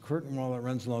 There's a curtain wall that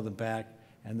runs along the back,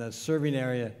 and the serving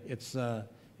area,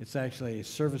 it's actually a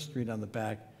service street on the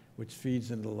back, which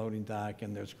feeds into the loading dock,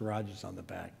 and there's garages on the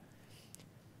back.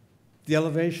 The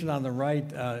elevation on the right,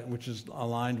 which is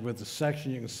aligned with the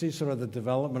section, you can see sort of the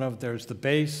development of it. There's the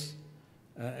base.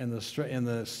 In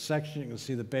the section, you can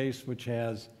see the base, which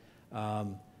has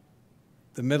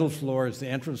the middle floor is the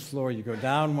entrance floor. You go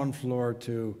down one floor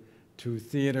to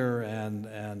theater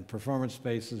and performance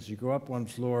spaces. You go up one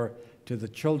floor to the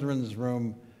children's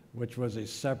room, which was a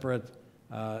separate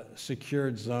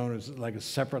secured zone. It's like a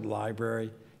separate library.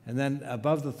 And then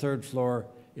above the third floor,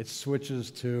 it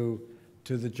switches to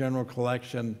the general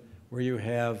collection where you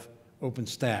have open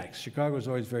stacks. Chicago is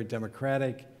always a very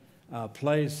democratic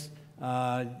place.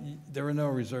 There were no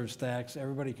reserve stacks.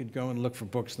 Everybody could go and look for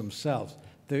books themselves.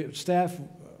 The staff,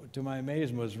 to my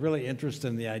amazement, was really interested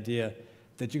in the idea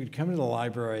that you could come to the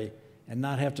library and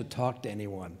not have to talk to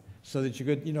anyone. So that you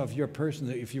could, you know, if you're a person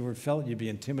that if you felt you'd be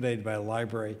intimidated by a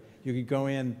library, you could go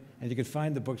in and you could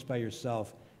find the books by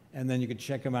yourself, and then you could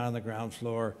check them out on the ground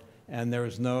floor. And there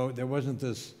wasn't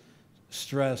this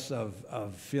stress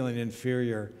of feeling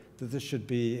inferior, that this should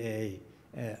be a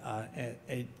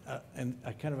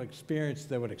kind of experience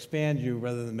that would expand you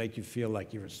rather than make you feel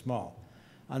like you were small.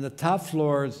 On the top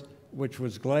floors, which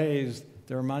was glazed,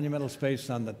 there were monumental spaces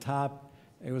on the top.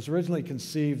 It was originally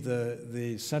conceived,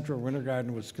 the Central Winter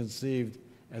Garden was conceived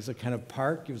as a kind of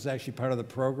park. It was actually part of the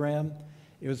program.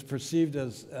 It was perceived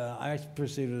as, I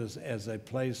perceived it as a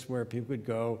place where people could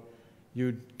go.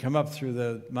 You'd come up through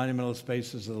the monumental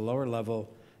spaces at the lower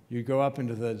level. You'd go up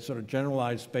into the sort of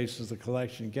generalized spaces of the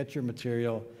collection, get your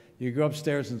material. You go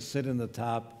upstairs and sit in the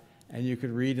top, and you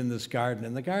could read in this garden.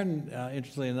 And the garden,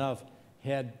 interestingly enough,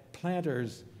 had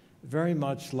planters very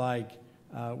much like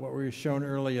what we were shown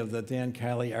earlier of the Dan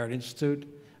Kiley Art Institute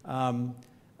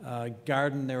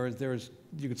garden.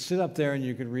 You could sit up there and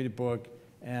you could read a book,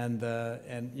 and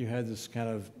you had this kind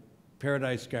of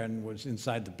paradise garden was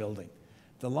inside the building.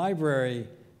 The library,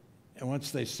 and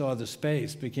once they saw the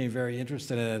space, became very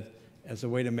interested in it as a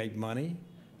way to make money.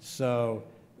 So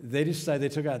they decided,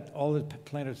 they took out all the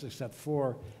planters except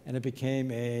 4, and it became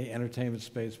an entertainment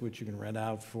space which you can rent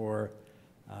out for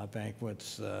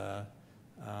banquets,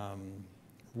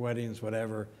 weddings,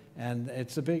 whatever. And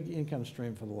it's a big income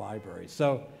stream for the library.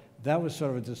 So that was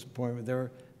sort of a disappointment. There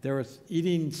were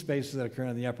eating spaces that occurred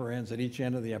on the upper ends, at each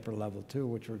end of the upper level too,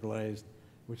 which were glazed,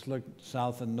 which looked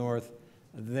south and north.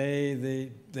 They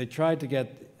tried to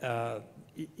get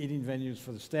eating venues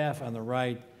for the staff on the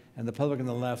right and the public on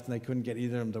the left, and they couldn't get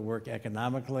either of them to work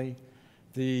economically.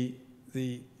 The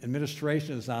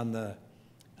administration is on the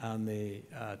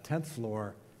 10th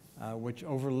floor, which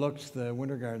overlooks the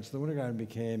Winter Garden. So the Winter Garden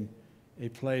became a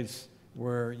place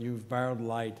where you've borrowed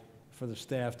light for the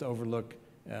staff to overlook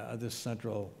this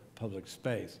central public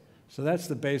space. So that's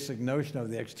the basic notion of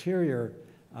the exterior.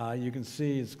 You can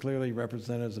see it's clearly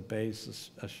represented as a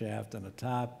base, a shaft, and a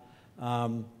top.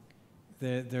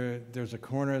 There's a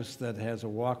cornice that has a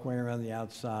walkway around the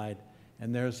outside,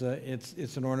 and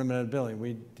it's an ornamented building.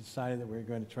 We decided that we were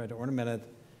going to try to ornament it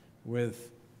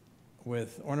with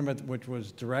ornament which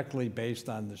was directly based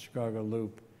on the Chicago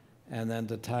Loop, and then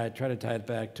to try to tie it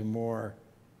back to more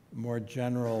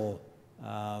general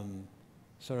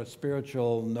sort of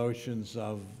spiritual notions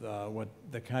of what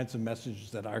the kinds of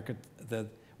messages that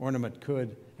ornament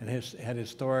could and had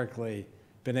historically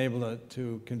been able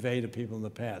to convey to people in the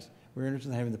past. We were interested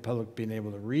in having the public being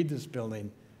able to read this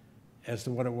building as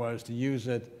to what it was, to use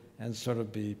it, and sort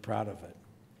of be proud of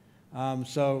it.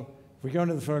 So if we go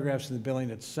into the photographs of the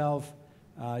building itself,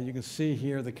 you can see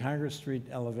here the Congress Street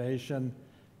elevation.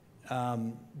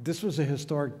 This was a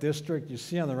historic district. You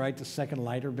see on the right the second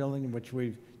lighter building, which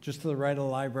just to the right of the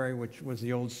library, which was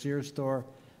the old Sears store.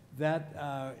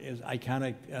 That is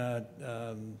iconic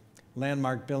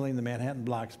landmark building, the Manhattan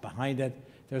blocks behind it.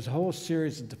 There's a whole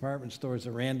series of department stores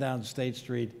that ran down State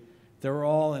Street. They were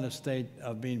all in a state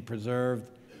of being preserved,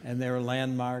 and they were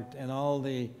landmarked, and all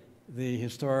the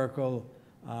historical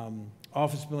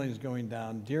office buildings going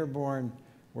down Dearborn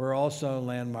were also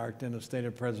landmarked in a state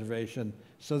of preservation.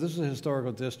 So this is a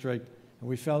historical district, and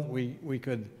we felt we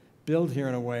could build here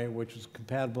in a way which was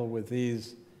compatible with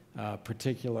these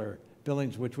particular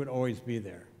buildings, which would always be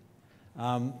there.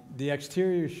 The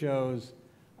exterior shows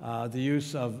the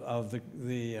use of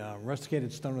the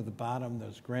rusticated stone at the bottom.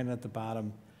 There's granite at the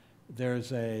bottom.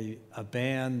 There's a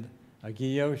band, a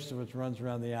guilloche, which runs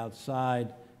around the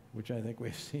outside, which I think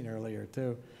we've seen earlier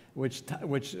too, which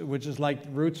is like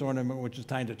roots ornament, which is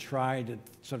trying to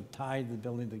sort of tie the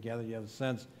building together. You have a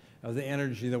sense of the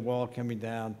energy, the wall coming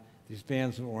down. These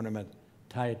bands of ornament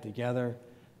tie it together.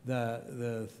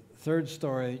 The third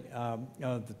story,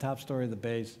 the top story of the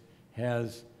base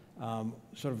has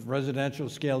sort of residential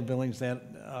scale buildings that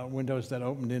windows that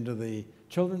opened into the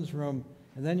children's room,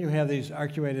 and then you have these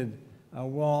arcuated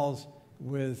walls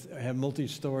have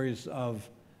multi-stories of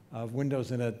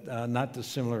windows in it, not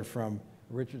dissimilar from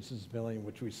Richardson's building,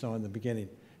 which we saw in the beginning.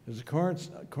 There's a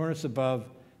cornice above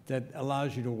that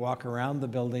allows you to walk around the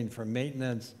building for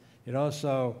maintenance. It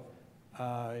also,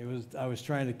 I was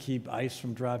trying to keep ice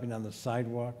from dropping on the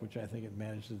sidewalk, which I think it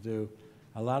managed to do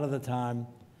a lot of the time.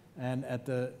 And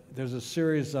there's a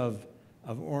series of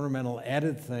ornamental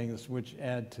added things which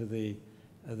add to the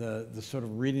sort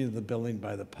of reading of the building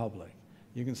by the public.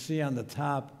 You can see on the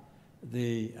top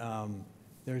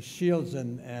there's shields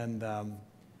and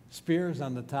spears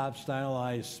on the top,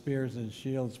 stylized spears and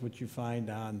shields, which you find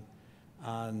on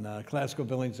classical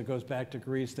buildings. It goes back to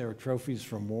Greece. There were trophies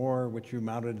from war, which you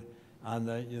mounted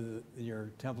on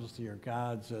your temples to your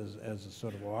gods as a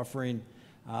sort of offering.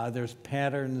 There's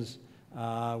patterns,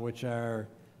 which are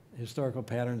historical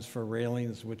patterns for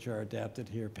railings, which are adapted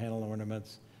here, panel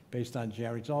ornaments based on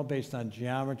geometry. It's all based on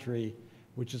geometry,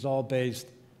 which is all based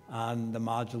on the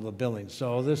modular building.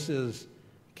 So this is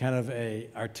kind of a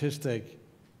artistic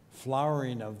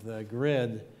flowering of the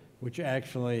grid, which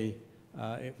actually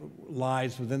it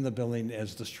lies within the building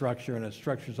as the structure, and it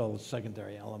structures all the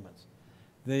secondary elements.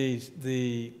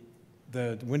 The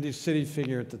Windy City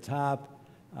figure at the top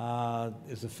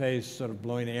is a face sort of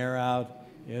blowing air out,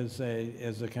 is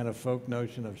a kind of folk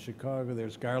notion of Chicago.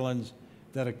 There's garlands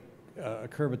that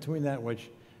occur between that, which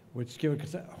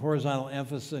give a horizontal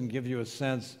emphasis and give you a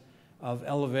sense of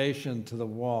elevation to the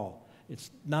wall.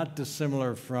 It's not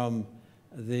dissimilar from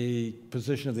the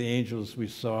position of the angels we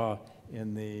saw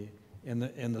in the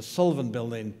Sullivan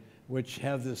building, which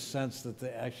have this sense that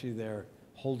they're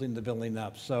holding the building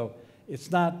up. So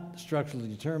it's not structural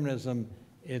determinism,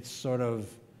 it's sort of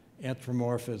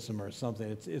anthropomorphism or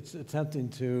something. It's attempting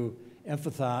to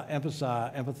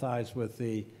empathize with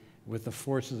the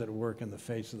forces that work in the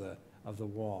face of the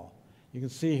wall. You can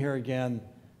see here again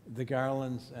the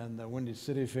garlands and the Windy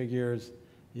City figures.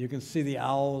 You can see the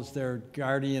owls, they're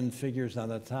guardian figures on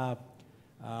the top,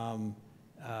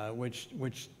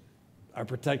 which are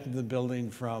protecting the building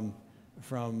from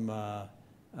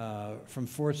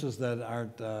forces that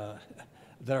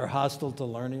are hostile to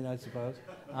learning, I suppose.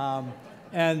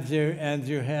 And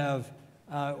you have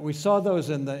we saw those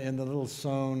in the little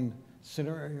sewn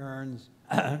cinerary urns,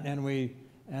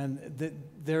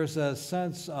 there's a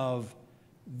sense of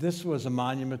this was a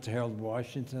monument to Harold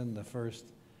Washington, the first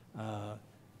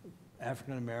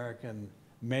African-American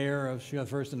mayor of Chicago,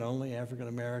 first and only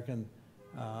African-American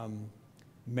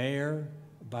mayor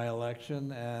by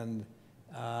election, and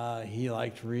he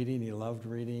liked reading, he loved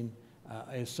reading.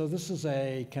 So this is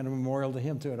a kind of memorial to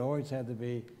him too. It always had to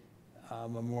be a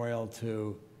memorial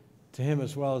to him,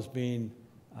 as well as being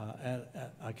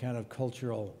a kind of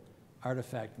cultural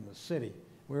artifact in the city.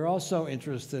 We're also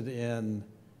interested in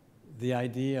the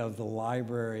idea of the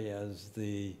library as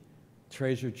the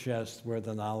treasure chest where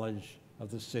the knowledge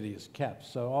of the city is kept.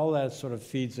 So all that sort of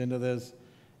feeds into this,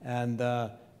 and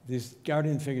these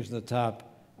guardian figures at the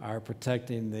top are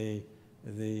protecting the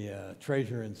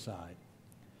treasure inside.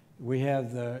 We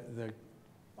have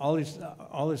all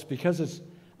this because it's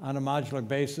on a modular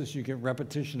basis. You get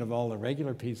repetition of all the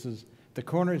regular pieces. The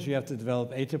corners, you have to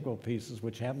develop atypical pieces,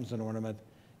 which happens in ornament,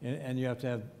 and you have to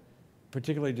have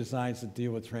particularly designs that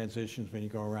deal with transitions when you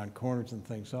go around corners and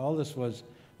things. So all this was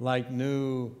like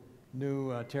new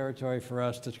territory for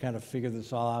us to kind of figure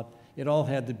this all out. It all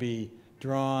had to be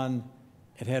drawn,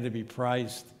 it had to be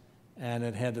priced, and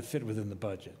it had to fit within the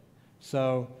budget.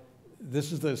 So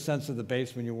this is the sense of the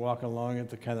base when you walk along it,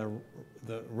 the kind of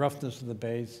the roughness of the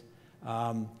base.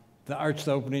 The arched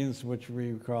openings, which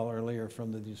we recall earlier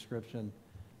from the description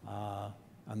on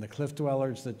the cliff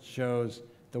dwellers, that shows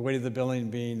the weight of the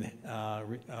building being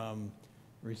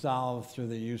resolved through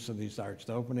the use of these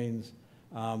arched openings.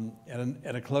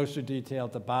 At a closer detail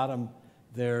at the bottom,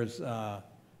 there's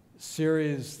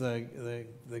Ceres,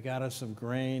 the goddess of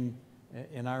grain.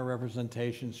 In our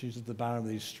representation, she's at the bottom of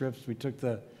these strips. We took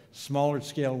the smaller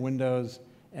scale windows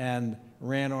and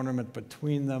ran ornament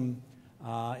between them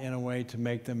in a way to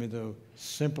make them into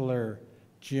simpler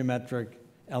geometric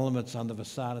elements on the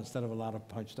facade instead of a lot of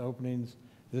punched openings.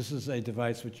 This is a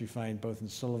device which you find both in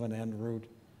Sullivan and Root,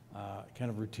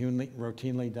 kind of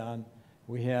routinely done.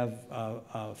 We have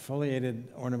a foliated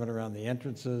ornament around the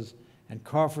entrances and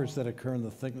coffers that occur in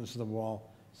the thickness of the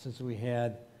wall, since we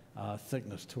had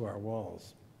thickness to our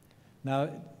walls. Now, I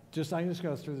can just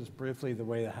go through this briefly, the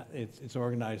way that it's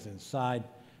organized inside.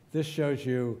 This shows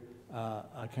you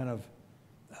a kind of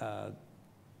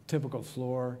typical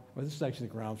floor, or this is actually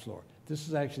the ground floor. This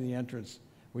is actually the entrance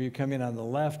where you come in on the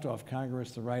left off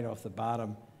Congress, the right off the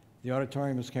bottom. The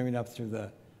auditorium is coming up through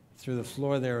the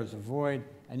floor. There is a void,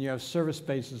 and you have service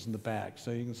spaces in the back.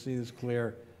 So you can see this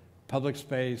clear public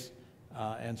space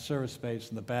and service space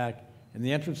in the back. In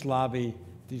the entrance lobby,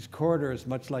 these corridors,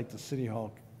 much like the City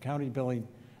Hall County building,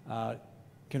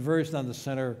 converged on the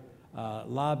center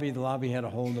lobby. The lobby had a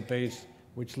hole in the base,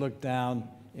 which looked down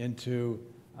into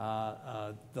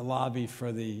the lobby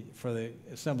for the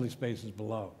assembly spaces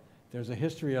below. There's a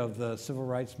history of the civil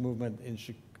rights movement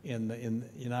in the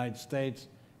United States,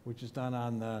 which is done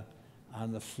on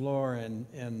the floor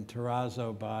in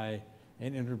Terrazzo by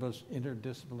an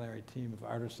interdisciplinary team of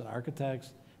artists and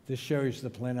architects. This shows the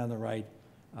plan on the right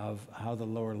of how the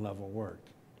lower level worked.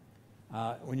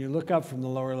 When you look up from the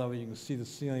lower level, you can see the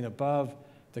ceiling above.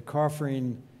 The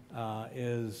coffering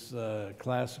is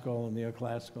classical and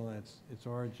neoclassical in its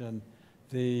origin.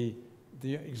 The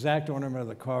exact ornament of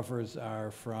the coffers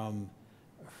are from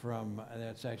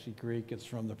that's actually Greek. It's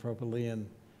from the Propylaean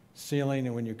ceiling,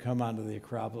 and when you come onto the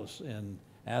Acropolis in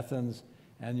Athens,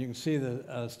 and you can see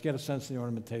get a sense of the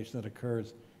ornamentation that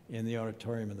occurs in the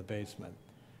auditorium in the basement.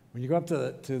 When you go up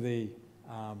to the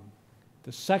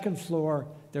second floor,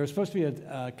 there was supposed to be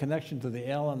a connection to the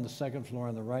L on the second floor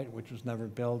on the right, which was never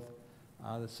built.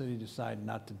 The city decided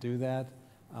not to do that.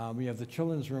 We have the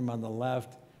children's room on the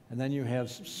left, and then you have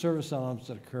service elements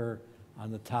that occur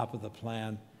on the top of the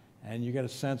plan. And you get a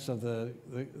sense of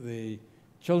the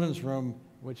children's room,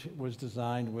 which was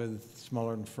designed with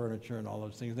smaller furniture and all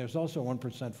those things. There's also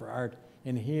 1% for art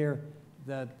in here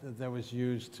that was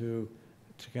used to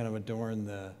kind of adorn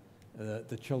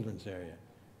the children's area.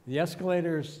 The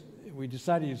escalators, we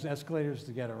decided to use escalators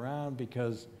to get around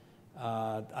because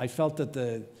I felt that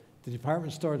the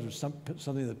department stores were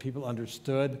something that people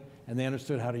understood, and they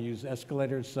understood how to use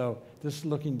escalators. So this is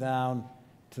looking down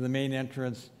to the main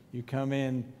entrance. You come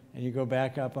in and you go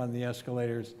back up on the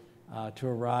escalators to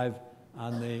arrive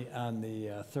on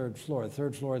the third floor. The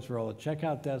third floor is where all the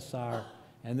checkout desks are.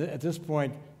 And at this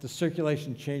point, the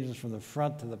circulation changes from the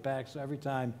front to the back. So every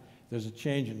time there's a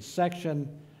change in section,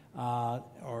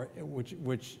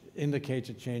 which indicates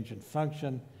a change in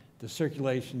function, the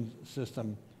circulation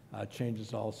system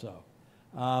changes also.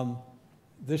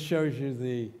 This shows you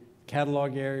the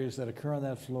catalog areas that occur on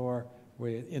that floor,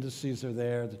 where indices are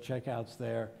there, the checkouts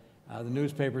there, the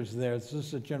newspapers are there. This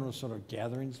is a general sort of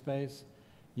gathering space.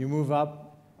 You move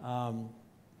up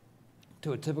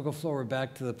to a typical floor. We're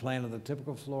back to the plan of the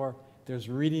typical floor. There's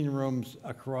reading rooms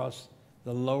across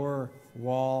the lower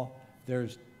wall.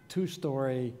 There's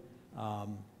two-story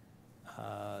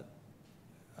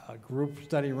group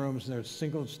study rooms, and there's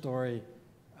single-story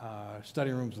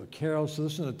study rooms with carrels. So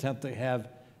this is an attempt to have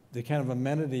the kind of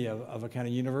amenity of a kind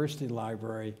of university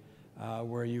library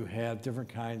where you have different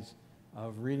kinds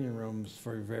of reading rooms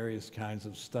for various kinds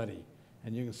of study.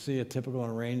 And you can see a typical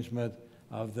arrangement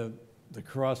of the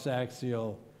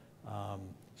cross-axial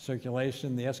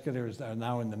circulation. The escalators are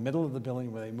now in the middle of the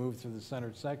building where they move through the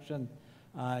center section.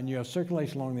 And you have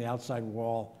circulation along the outside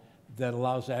wall that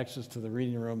allows access to the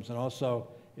reading rooms and also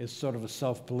is sort of a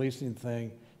self-policing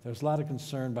thing. There's a lot of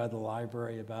concern by the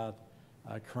library about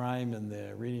crime in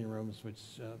the reading rooms, which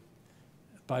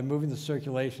by moving the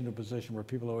circulation to a position where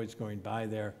people are always going by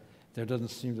there doesn't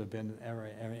seem to have been ever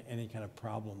any kind of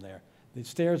problem there. The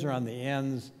stairs are on the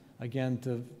ends, again,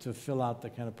 to fill out the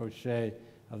kind of poche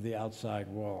of the outside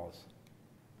walls.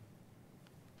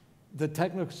 The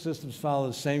technical systems follow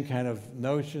the same kind of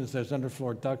notions. There's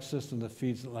underfloor duct system that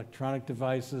feeds electronic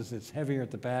devices. It's heavier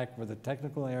at the back where the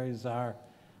technical areas are.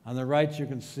 On the right, you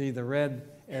can see the red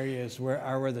areas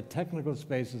where the technical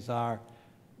spaces are.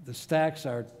 The stacks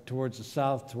are towards the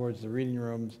south, towards the reading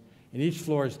rooms, and each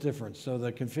floor is different. So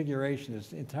the configuration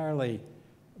is entirely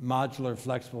modular,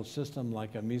 flexible system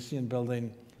like a Miesian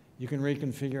building. You can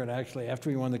reconfigure it. Actually, after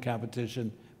we won the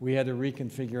competition, we had to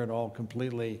reconfigure it all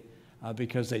completely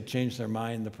because they changed their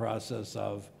mind in the process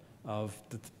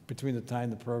between the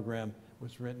time the program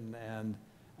was written and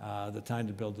the time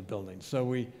to build the building. So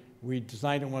we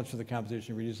designed it once for the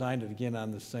competition, redesigned it again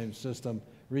on the same system,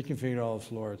 reconfigured all the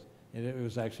floors, and it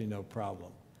was actually no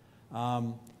problem.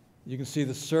 You can see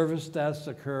the service desks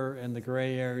occur in the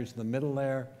gray areas in the middle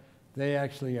there. They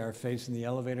actually are facing the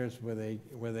elevators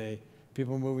where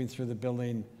people moving through the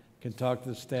building can talk to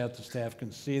the staff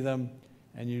can see them,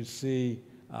 and you see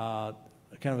kind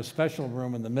of a special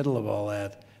room in the middle of all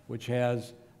that, which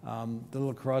has the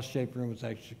little cross-shaped room. It's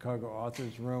actually Chicago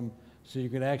Authors Room, so you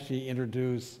could actually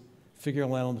introduce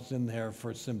figural elements in there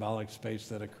for symbolic space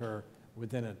that occur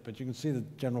within it. But you can see the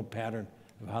general pattern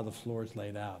of how the floor is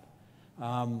laid out.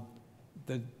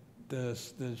 The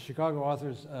Chicago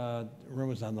Authors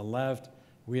room is on the left.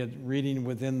 We had reading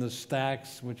within the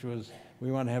stacks, which was,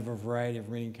 we want to have a variety of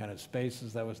reading kind of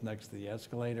spaces. That was next to the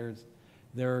escalators.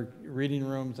 There are reading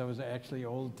rooms. That was actually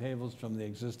old tables from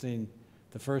the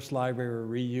first library were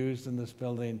reused in this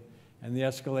building. And the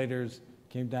escalators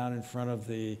came down in front of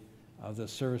the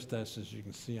service desks, as you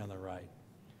can see on the right.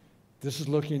 This is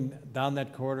looking down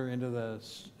that corridor into the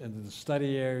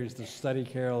study areas, the study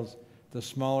carrels, the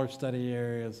smaller study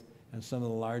areas, and some of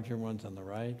the larger ones on the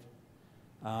right.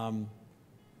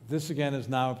 This again is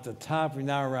now at the top. We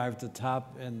now arrive at the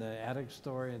top in the attic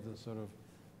story, at the sort of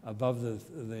above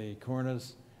the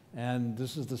cornice. And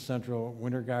this is the central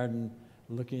winter garden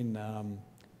looking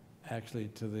actually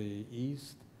to the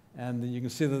east. And you can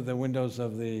see that the windows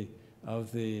of the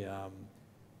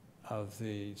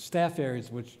staff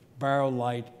areas, which borrow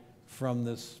light from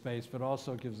this space, but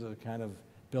also gives a kind of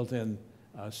built-in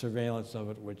surveillance of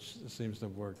it, which seems to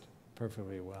have worked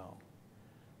perfectly well.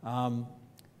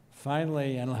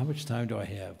 Finally, I don't know, how much time do I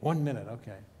have? 1 minute,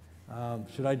 okay.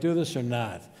 Should I do this or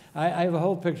not? I have a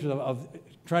whole picture of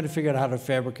trying to figure out how to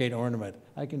fabricate ornament.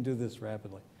 I can do this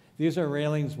rapidly. These are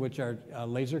railings which are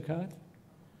laser cut.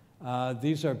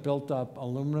 These are built up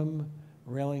aluminum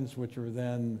railings which are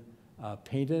then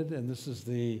painted, and this is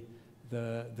the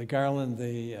garland,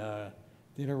 the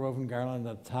interwoven garland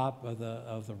at the top of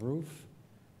the roof.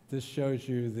 This shows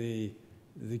you the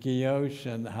guilloche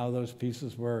and how those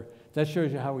pieces were. That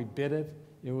shows you how we bid it.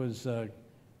 It was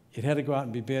it had to go out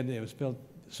and be bid. It was built,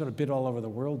 sort of bid all over the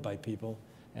world by people,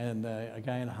 and a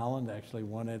guy in Holland actually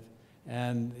won it.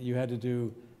 And you had to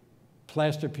do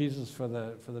plaster pieces for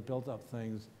the built-up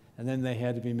things, and then they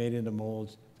had to be made into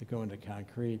molds to go into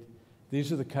concrete.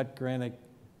 These are the cut granite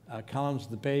columns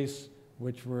at the base,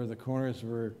 which were the corners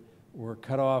were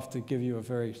cut off to give you a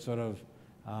very sort of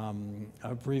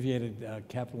abbreviated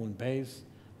capital and base.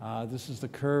 This is the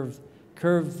curved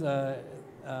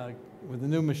with the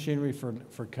new machinery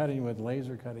for cutting with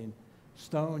laser cutting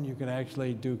stone. You can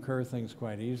actually do curved things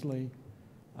quite easily.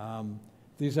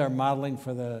 These are modeling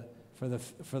for the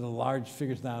large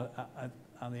figures now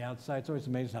on the outside. It's always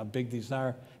amazing how big these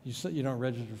are. You don't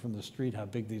register from the street how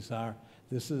big these are.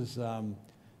 This is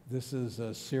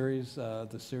a series,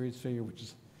 the series figure, which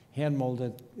is hand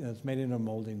molded. It's made into a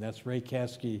molding. That's Ray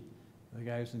Caskey, the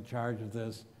guy who's in charge of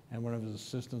this, and one of his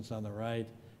assistants on the right.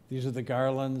 These are the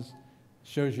garlands.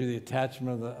 Shows you the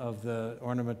attachment of the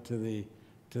ornament to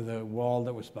the wall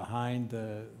that was behind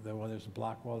well, there's a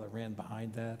block wall that ran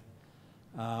behind that.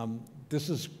 This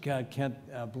is Kent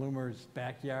Bloomer's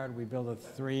backyard. We built a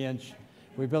 3-inch.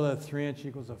 We built a 3-inch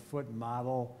equals a foot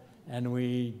model, and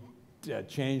we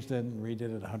changed it and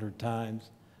redid it 100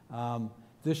 times.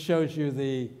 This shows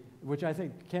you which I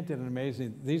think Kent did an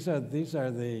amazing. These are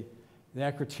the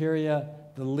acroteria.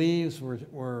 The leaves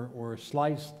were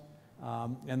sliced,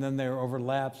 and then they were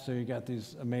overlapped. So you got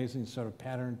these amazing sort of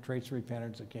tracery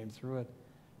patterns that came through it.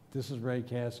 This is Ray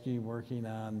Caskey working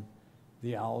on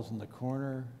the owls in the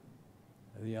corner,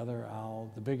 the other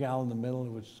owl, the big owl in the middle,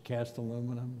 which is cast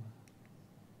aluminum.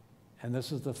 And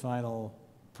this is the final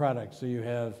product. So you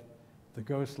have the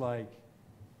ghost-like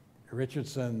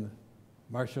Richardson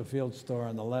Marshall Field store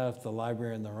on the left, the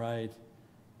library on the right,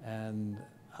 and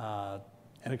an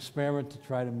experiment to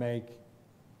try to make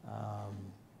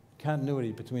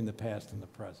continuity between the past and the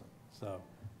present. So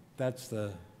that's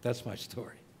my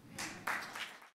story.